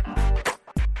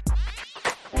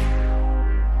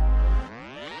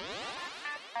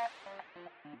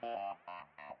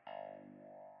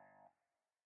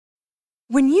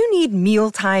 When you need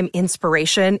mealtime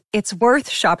inspiration, it's worth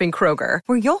shopping Kroger,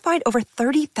 where you'll find over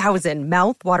 30,000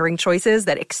 mouth-watering choices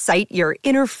that excite your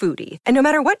inner foodie. And no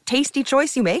matter what tasty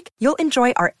choice you make, you'll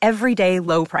enjoy our everyday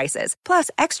low prices, plus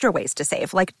extra ways to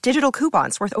save, like digital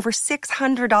coupons worth over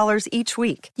 $600 each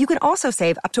week. You can also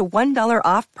save up to $1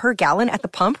 off per gallon at the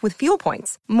pump with fuel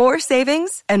points. More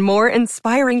savings and more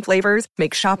inspiring flavors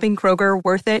make shopping Kroger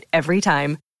worth it every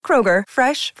time. Kroger,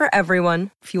 fresh for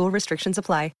everyone. Fuel restrictions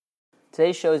apply.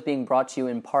 Today's show is being brought to you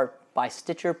in part by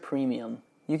Stitcher Premium.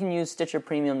 You can use Stitcher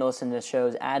Premium to listen to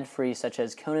shows ad-free such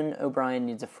as Conan O'Brien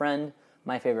Needs a Friend,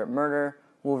 My Favorite Murder,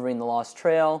 Wolverine the Lost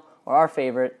Trail, or our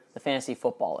favorite, The Fantasy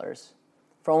Footballers.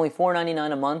 For only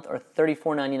 $4.99 a month or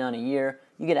 $34.99 a year,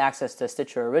 you get access to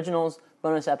Stitcher Originals,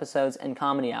 bonus episodes, and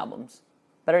comedy albums.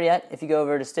 Better yet, if you go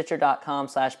over to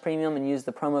Stitcher.com/premium and use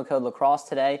the promo code LACROSSE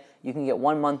today, you can get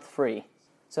 1 month free.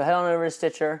 So head on over to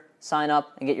Stitcher, sign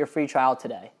up, and get your free trial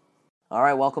today. All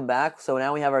right, welcome back. So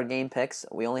now we have our game picks.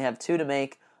 We only have 2 to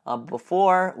make.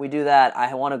 Before we do that,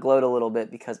 I want to gloat a little bit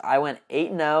because I went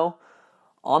 8-0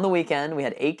 on the weekend. We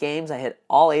had 8 games. I hit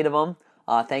all 8 of them.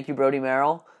 Thank you, Brody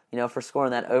Merrill, for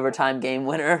scoring that overtime game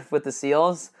winner with the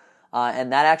Seals.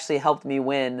 And that actually helped me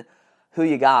win Who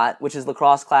You Got, which is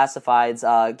Lacrosse Classified's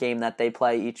game that they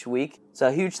play each week. So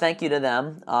a huge thank you to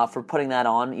them for putting that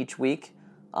on each week.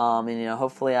 And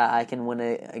hopefully I can win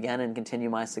it again and continue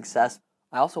my success.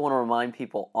 I also want to remind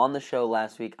people, on the show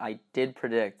last week, I did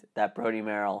predict that Brody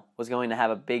Merrill was going to have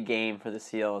a big game for the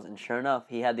Seals, and sure enough,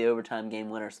 he had the overtime game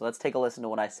winner. So let's take a listen to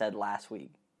what I said last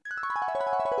week.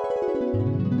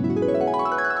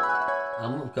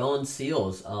 I'm going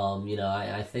Seals.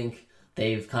 I think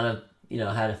they've kind of,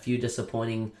 had a few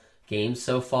disappointing games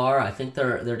so far. I think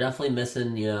they're definitely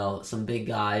missing, some big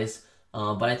guys.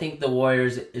 But I think the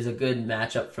Warriors is a good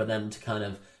matchup for them to kind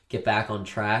of get back on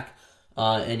track.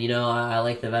 And I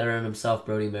like the veteran himself,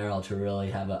 Brody Merrill, to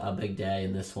really have a big day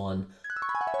in this one.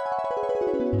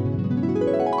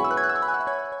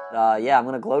 I'm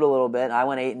going to gloat a little bit. I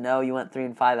went 8-0. You went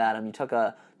 3-5, Adam. You took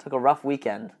a rough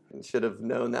weekend. Should have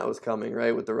known that was coming,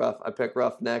 right? With the rough, I picked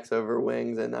Roughnecks over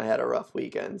Wings, and I had a rough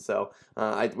weekend. So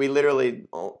I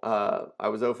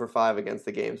was 0 for 5 against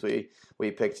the games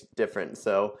we picked different.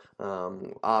 So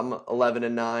I'm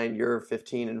 11-9. You're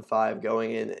 15-5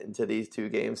 going into these two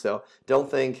games. So don't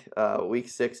think week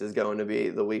 6 is going to be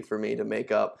the week for me to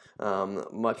make up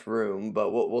much room.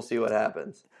 But we'll see what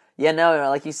happens. Yeah, no,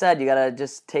 like you said, you got to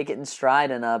just take it in stride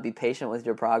and be patient with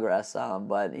your progress.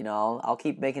 But I'll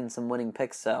keep making some winning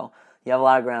picks, so you have a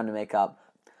lot of ground to make up.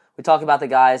 We talked about the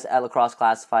guys at Lacrosse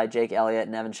Classified, Jake Elliott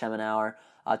and Evan Schemenauer.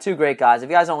 Two great guys. If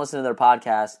you guys don't listen to their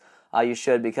podcast, you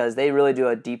should, because they really do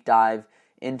a deep dive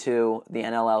into the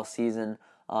NLL season.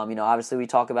 Obviously we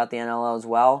talk about the NLL as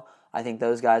well. I think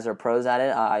those guys are pros at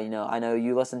it. I know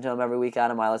you listen to them every week,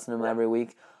 Adam. I listen to them every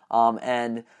week.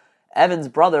 And Evan's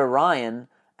brother, Ryan,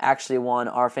 actually won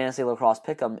our Fantasy Lacrosse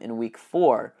Pick'em in week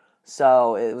 4.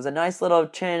 So it was a nice little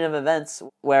chain of events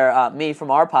where me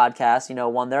from our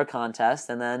podcast, won their contest,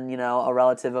 and then, a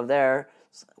relative of theirs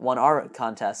won our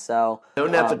contest. So no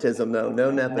nepotism, though. No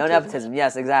nepotism. No nepotism.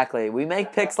 Yes, exactly. We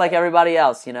make picks like everybody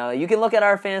else. You can look at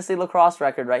our Fantasy Lacrosse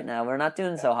record right now. We're not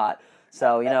doing so hot.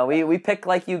 So we pick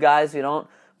like you guys. We don't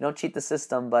cheat the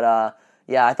system. But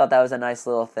I thought that was a nice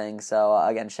little thing. So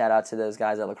again, shout out to those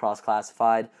guys at Lacrosse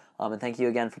Classified. And thank you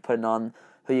again for putting on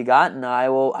who you got, and I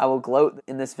will gloat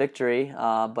in this victory.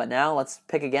 But now let's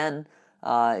pick again.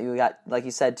 You got, like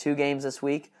you said, 2 games this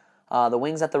week. The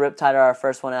Wings at the Riptide are our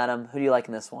first one, Adam. Who do you like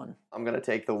in this one? I'm going to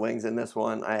take the Wings in this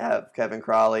one. I have Kevin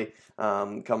Crawley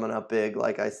coming up big,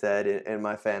 like I said, in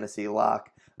my fantasy lock.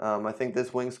 I think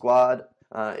this Wing squad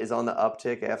is on the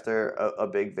uptick after a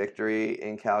big victory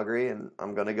in Calgary, and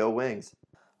I'm going to go Wings.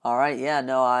 All right,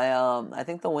 I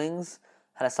think the Wings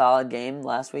had a solid game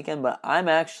last weekend, but I'm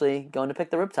actually going to pick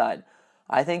the Riptide.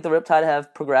 I think the Riptide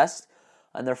have progressed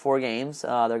in their 4 games.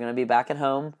 They're going to be back at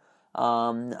home.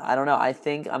 I don't know. I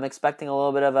think I'm expecting a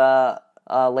little bit of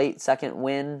a late second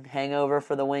win hangover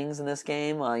for the Wings in this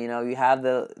game. You have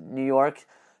the New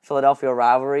York-Philadelphia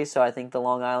rivalry, so I think the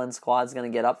Long Island squad's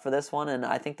going to get up for this one, and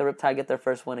I think the Riptide get their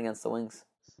first win against the Wings.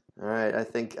 All right. I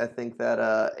think that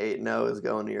 8-0 is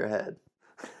going to your head.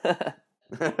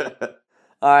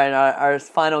 All right, our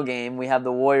final game, we have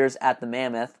the Warriors at the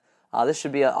Mammoth. This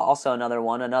should be also another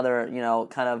one,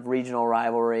 kind of regional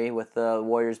rivalry with the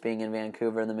Warriors being in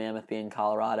Vancouver and the Mammoth being in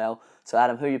Colorado. So,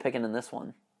 Adam, who are you picking in this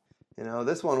one?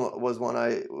 This one was one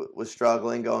I was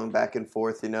struggling going back and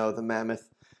forth. The Mammoth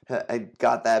I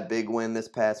got that big win this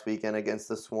past weekend against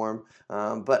the Swarm,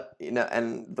 but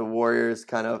and the Warriors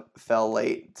kind of fell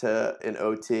late to an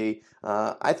OT.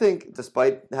 I think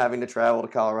despite having to travel to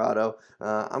Colorado,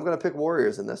 I'm going to pick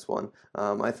Warriors in this one.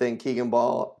 I think Keegan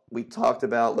Ball. We talked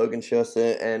about Logan Schuss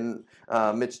and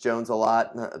Mitch Jones a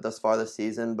lot thus far this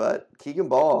season, but Keegan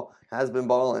Ball has been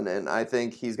balling, and I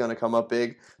think he's going to come up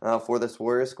big for this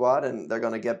Warriors squad, and they're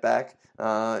going to get back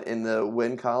in the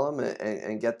win column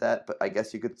and get that, I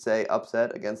guess you could say,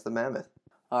 upset against the Mammoth.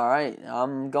 All right,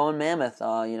 I'm going Mammoth.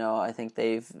 I think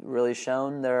they've really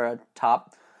shown they're a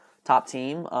top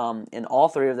team in all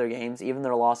 3 of their games, even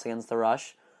their loss against the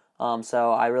Rush.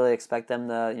 So I really expect them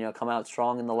to come out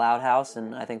strong in the Loud House,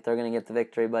 and I think they're going to get the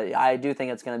victory. But I do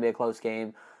think it's going to be a close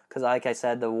game because, like I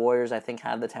said, the Warriors I think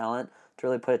have the talent to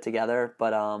really put it together.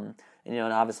 But and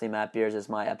obviously Matt Beers is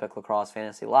my Epic Lacrosse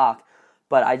fantasy lock.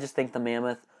 But I just think the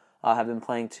Mammoth have been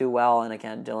playing too well, and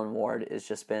again, Dylan Ward has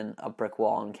just been a brick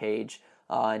wall in cage,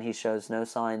 and he shows no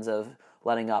signs of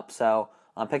letting up. So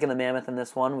I'm picking the Mammoth in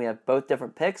this one. We have both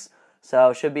different picks, so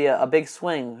it should be a big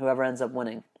swing, whoever ends up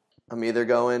winning. I'm either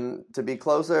going to be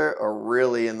closer or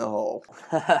really in the hole.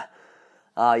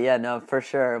 For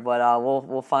sure. But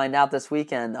we'll find out this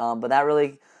weekend. But that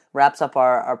really wraps up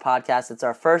our podcast. It's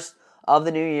our first of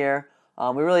the new year.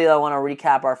 We really want to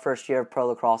recap our first year of Pro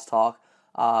Lacrosse Talk.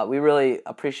 We really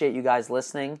appreciate you guys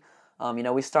listening.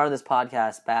 We started this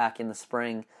podcast back in the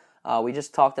spring. We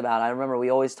just talked about, I remember we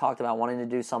always talked about wanting to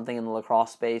do something in the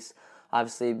lacrosse space.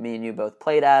 Obviously, me and you both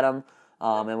played at them.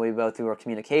 And we both were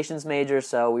communications majors,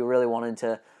 so we really wanted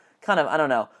to kind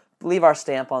of, leave our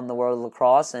stamp on the world of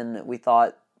lacrosse, and we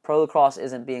thought pro lacrosse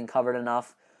isn't being covered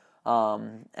enough,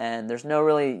 and there's no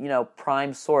really,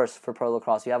 prime source for pro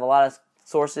lacrosse. You have a lot of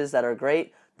sources that are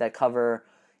great, that cover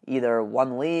either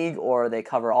one league or they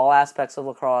cover all aspects of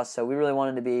lacrosse, so we really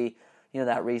wanted to be,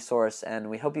 that resource, and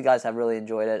we hope you guys have really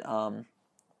enjoyed it. I don't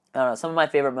know, some of my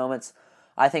favorite moments,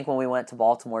 I think when we went to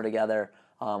Baltimore together,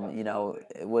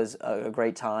 it was a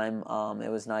great time. It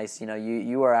was nice.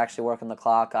 You were actually working the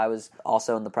clock. I was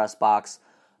also in the press box.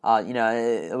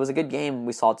 It was a good game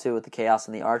we saw too with the Chaos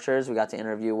and the Archers. We got to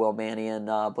interview Will Manny and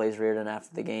Blaze Reardon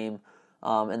after the game.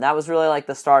 And that was really like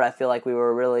the start. I feel like we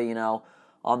were really,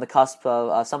 on the cusp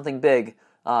of something big,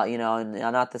 and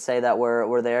not to say that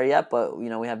we're there yet, but,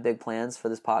 we have big plans for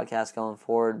this podcast going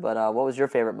forward. But what was your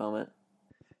favorite moment?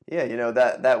 Yeah,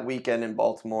 that weekend in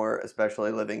Baltimore,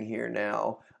 especially living here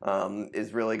now,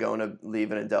 is really going to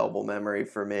leave an indelible memory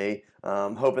for me.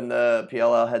 Hoping the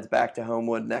PLL heads back to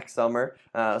Homewood next summer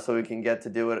so we can get to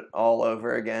do it all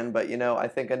over again. But, I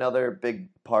think another big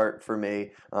part for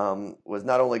me was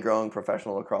not only growing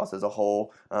professional lacrosse as a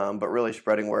whole, but really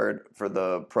spreading word for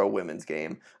the pro women's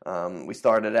game. We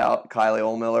started out, Kylie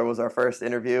Ohlmiller was our first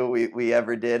interview we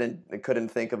ever did, and couldn't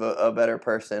think of a better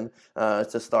person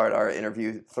to start our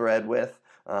interview thread with.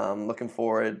 Looking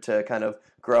forward to kind of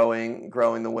growing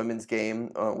the women's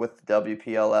game with the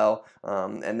WPLL,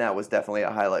 and that was definitely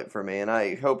a highlight for me. And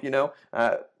I hope,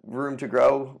 room to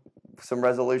grow. Some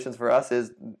resolutions for us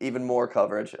is even more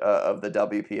coverage of the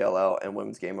WPLL and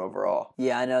women's game overall.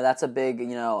 Yeah, I know that's a big,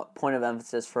 point of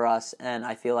emphasis for us, and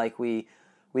I feel like we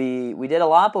did a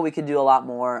lot, but we could do a lot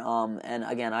more. And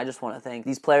again, I just want to thank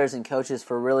these players and coaches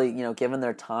for really, giving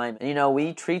their time. And,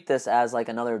 we treat this as like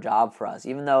another job for us,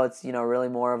 even though it's, really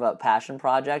more of a passion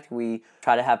project. We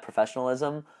try to have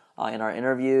professionalism in our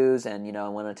interviews and,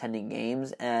 when attending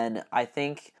games. And I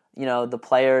think, the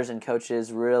players and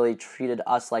coaches really treated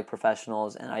us like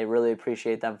professionals, and I really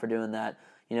appreciate them for doing that.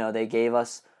 They gave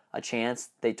us a chance.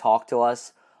 They talked to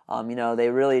us. They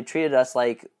really treated us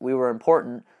like we were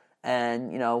important.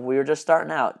 And, we were just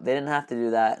starting out. They didn't have to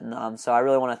do that. And so I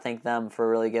really want to thank them for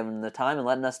really giving the time and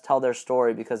letting us tell their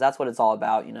story, because that's what it's all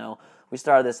about. We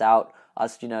started this out,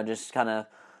 us, just kind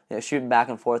of shooting back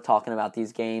and forth, talking about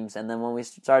these games. And then when we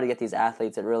started to get these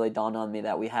athletes, it really dawned on me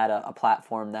that we had a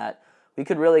platform that we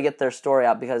could really get their story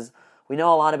out, because we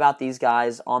know a lot about these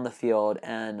guys on the field.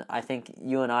 And I think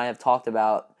you and I have talked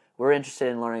about, we're interested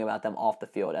in learning about them off the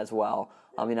field as well.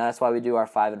 That's why we do our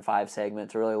 5 and 5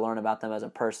 segment, to really learn about them as a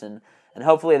person, and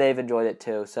hopefully they've enjoyed it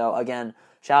too. So again,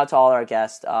 shout out to all our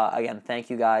guests. Again, thank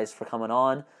you guys for coming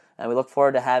on, and we look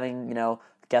forward to having,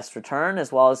 guests return,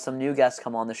 as well as some new guests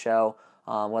come on the show,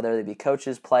 whether they be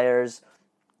coaches, players,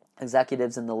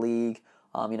 executives in the league.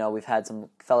 We've had some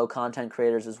fellow content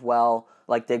creators as well,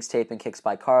 like Diggs Tape and Kicks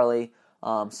by Carly.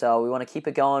 So we want to keep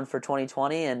it going for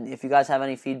 2020, and if you guys have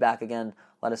any feedback, again,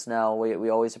 let us know. We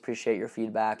always appreciate your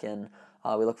feedback, and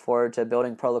we look forward to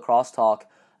building Pro Lacrosse Talk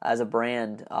as a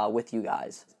brand with you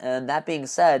guys. And that being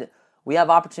said, we have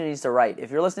opportunities to write.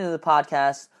 If you're listening to the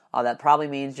podcast, that probably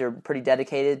means you're pretty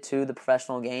dedicated to the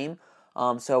professional game.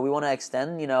 So we want to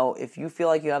extend, if you feel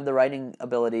like you have the writing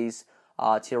abilities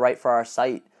to write for our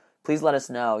site, please let us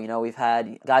know. We've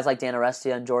had guys like Dan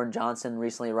Arestia and Jordan Johnson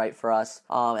recently write for us.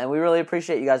 And we really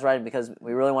appreciate you guys writing, because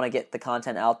we really want to get the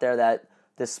content out there that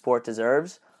this sport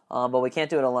deserves. But we can't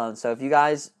do it alone. So if you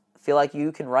guys feel like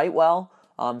you can write well,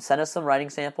 send us some writing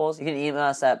samples. You can email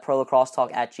us at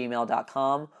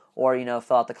prolacrossetalk@gmail.com, or,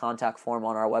 fill out the contact form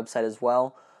on our website as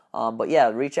well. But yeah,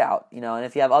 reach out, and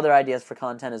if you have other ideas for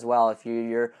content as well, if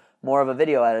you're more of a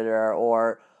video editor,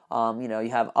 or, you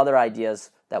have other ideas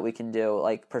that we can do,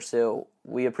 like pursue,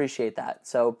 we appreciate that.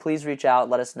 So please reach out,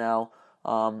 let us know.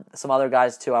 Some other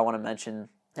guys too I want to mention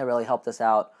that really helped us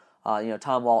out.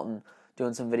 Tom Walton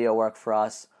doing some video work for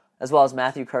us, as well as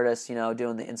Matthew Curtis,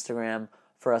 doing the Instagram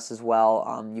for us as well.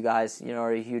 You guys,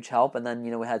 are a huge help. And then,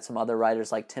 we had some other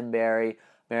writers like Tim Barry,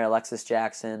 Mary Alexis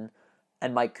Jackson,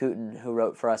 and Mike Cooten, who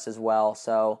wrote for us as well.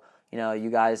 So, you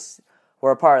guys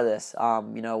were a part of this.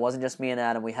 It wasn't just me and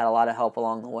Adam. We had a lot of help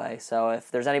along the way. So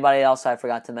if there's anybody else I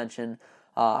forgot to mention,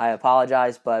 I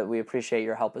apologize, but we appreciate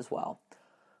your help as well.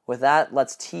 With that,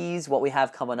 let's tease what we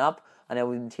have coming up. I know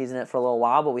we've been teasing it for a little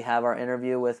while, but we have our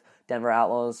interview with Denver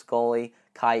Outlaws goalie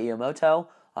Kai Iamoto.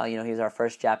 He's our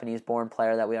first Japanese-born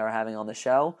player that we are having on the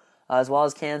show, as well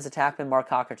as Cairns attackman Mark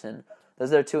Hockerton.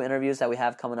 Those are the 2 interviews that we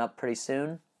have coming up pretty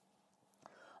soon.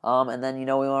 And then, we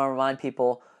want to remind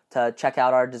people to check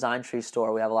out our Design Tree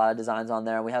store. We have a lot of designs on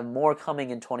there, and we have more coming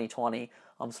in 2020.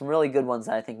 Some really good ones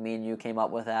that I think me and you came up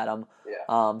with, Adam.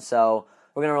 Yeah. So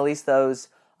we're going to release those,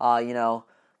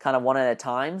 kind of one at a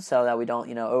time, so that we don't,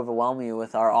 overwhelm you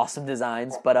with our awesome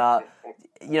designs. But,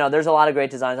 there's a lot of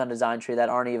great designs on Design Tree that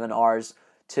aren't even ours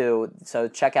too. So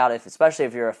check out, especially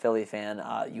if you're a Philly fan,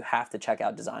 you have to check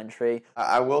out Design Tree.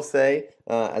 I will say,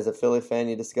 as a Philly fan,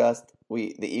 you discussed,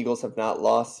 the Eagles have not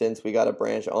lost since we got a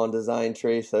branch on Design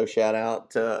Tree, so shout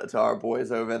out to our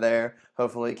boys over there.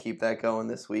 Hopefully keep that going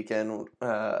this weekend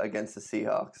against the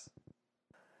Seahawks.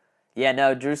 Yeah,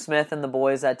 no, Drew Smith and the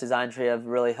boys at Design Tree have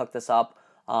really hooked us up.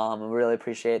 We really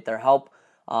appreciate their help,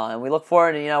 and we look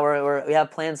forward to, we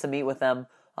have plans to meet with them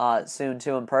soon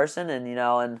too in person, and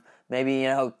and maybe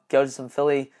go to some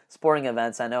Philly sporting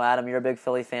events. I know, Adam, you're a big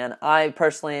Philly fan. I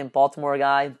personally am a Baltimore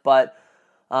guy, but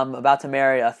I'm about to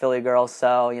marry a Philly girl,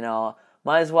 so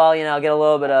might as well get a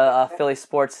little bit of Philly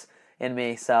sports in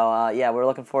me. So yeah, we're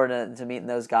looking forward to meeting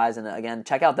those guys, and again,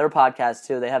 check out their podcast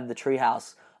too. They have the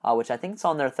Treehouse, which I think it's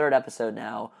on their 3rd episode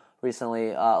now,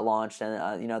 recently launched,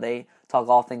 and they talk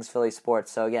all things Philly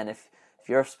sports. So again, if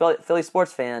you're a Philly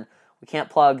sports fan, we can't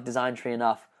plug Design Tree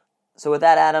enough. So with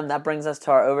that, Adam, that brings us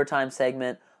to our overtime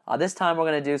segment. This time we're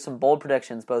going to do some bold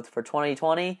predictions, both for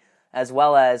 2020 as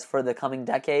well as for the coming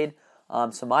decade.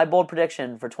 So my bold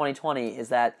prediction for 2020 is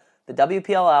that the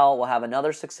WPLL will have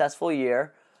another successful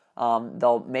year.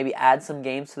 They'll maybe add some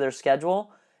games to their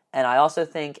schedule. And I also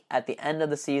think at the end of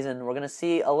the season, we're going to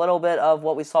see a little bit of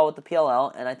what we saw with the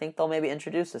PLL, and I think they'll maybe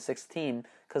introduce a 6th team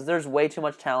because there's way too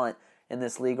much talent in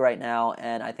this league right now,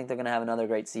 and I think they're going to have another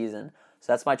great season.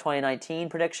 So that's my 2019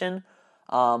 prediction.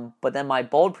 But then my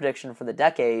bold prediction for the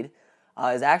decade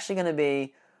is actually going to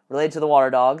be related to the Water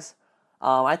Dogs.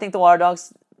 I think the Water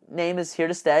Dogs name is here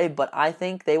to stay, but I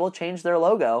think they will change their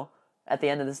logo at the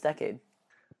end of this decade.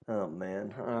 Oh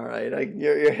man! All right,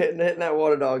 you're hitting that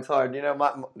Water Dogs hard.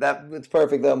 It's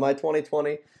perfect though. My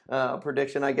 2020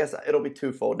 prediction, I guess it'll be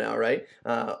twofold now, right?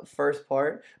 First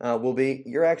part will be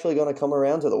you're actually going to come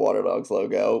around to the Water Dogs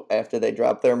logo after they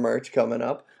drop their merch coming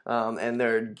up and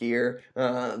their gear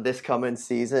this coming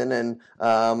season. And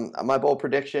my bold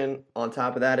prediction on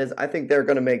top of that is I think they're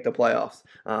going to make the playoffs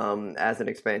as an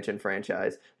expansion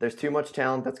franchise. There's too much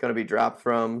talent that's going to be dropped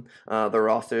from the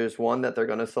rosters, one that they're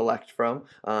going to select from.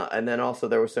 And then also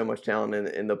there was so much talent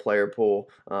in the player pool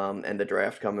and the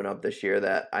draft coming up this year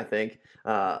that I think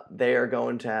they are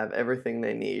going to have everything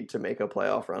they need to make a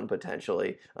playoff run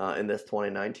potentially in this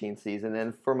 2019 season.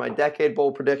 And for my decade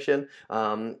bold prediction,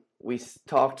 we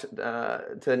talked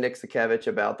to Nick Sakevich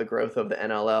about the growth of the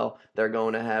NLL. They're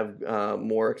going to have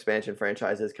more expansion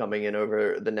franchises coming in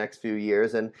over the next few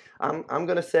years, and I'm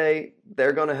going to say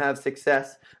they're going to have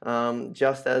success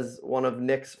just as one of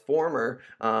Nick's former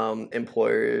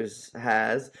employers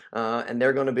has, and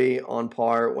they're going to be on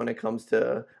par when it comes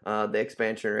to the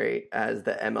expansion rate as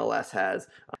the MLS has.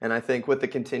 And I think with the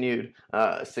continued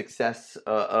success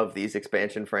of these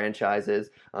expansion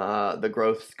franchises, the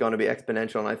growth is going to be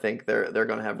exponential, and I think they're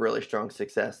going to have really strong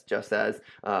success, just as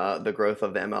the growth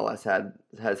of the MLS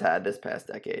has had this past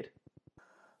decade.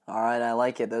 All right, I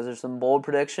like it. Those are some bold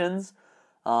predictions,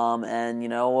 and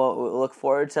we'll look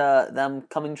forward to them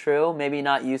coming true. Maybe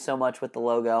not you so much with the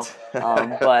logo,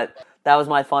 but that was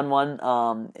my fun one.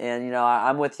 And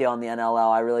I'm with you on the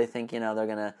NLL. I really think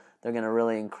they're gonna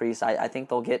really increase. I think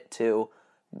they'll get to.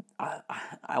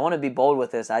 I want to be bold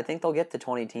with this. I think they'll get to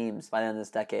 20 teams by the end of this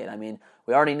decade. I mean,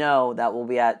 we already know that we'll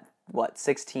be at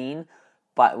 16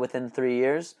 within 3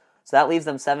 years. So that leaves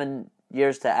them 7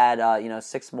 years to add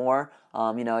 6 more.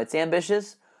 It's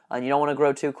ambitious and you don't want to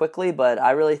grow too quickly, but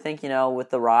I really think with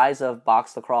the rise of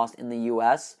box lacrosse in the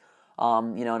US,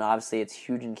 and obviously it's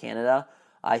huge in Canada,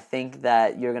 I think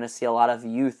that you're going to see a lot of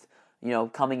youth,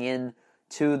 coming in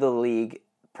to the league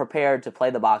prepared to play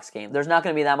the box game. There's not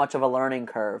going to be that much of a learning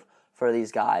curve for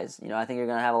these guys. I think you're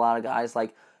going to have a lot of guys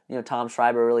like, Tom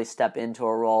Schreiber really step into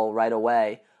a role right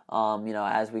away,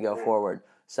 as we go forward.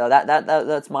 So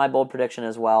that's my bold prediction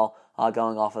as well,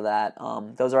 going off of that.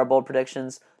 Those are our bold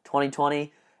predictions,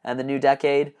 2020 and the new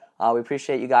decade. We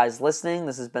appreciate you guys listening.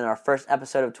 This has been our first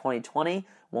episode of 2020.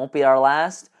 Won't be our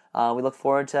last. We look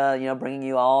forward to, bringing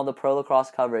you all the pro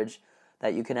lacrosse coverage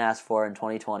that you can ask for in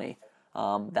 2020.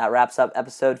 That wraps up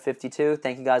episode 52.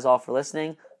 Thank you guys all for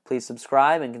listening. Please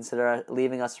subscribe and consider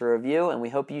leaving us a review, and we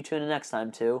hope you tune in next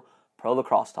time to Pro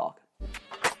Lacrosse Talk.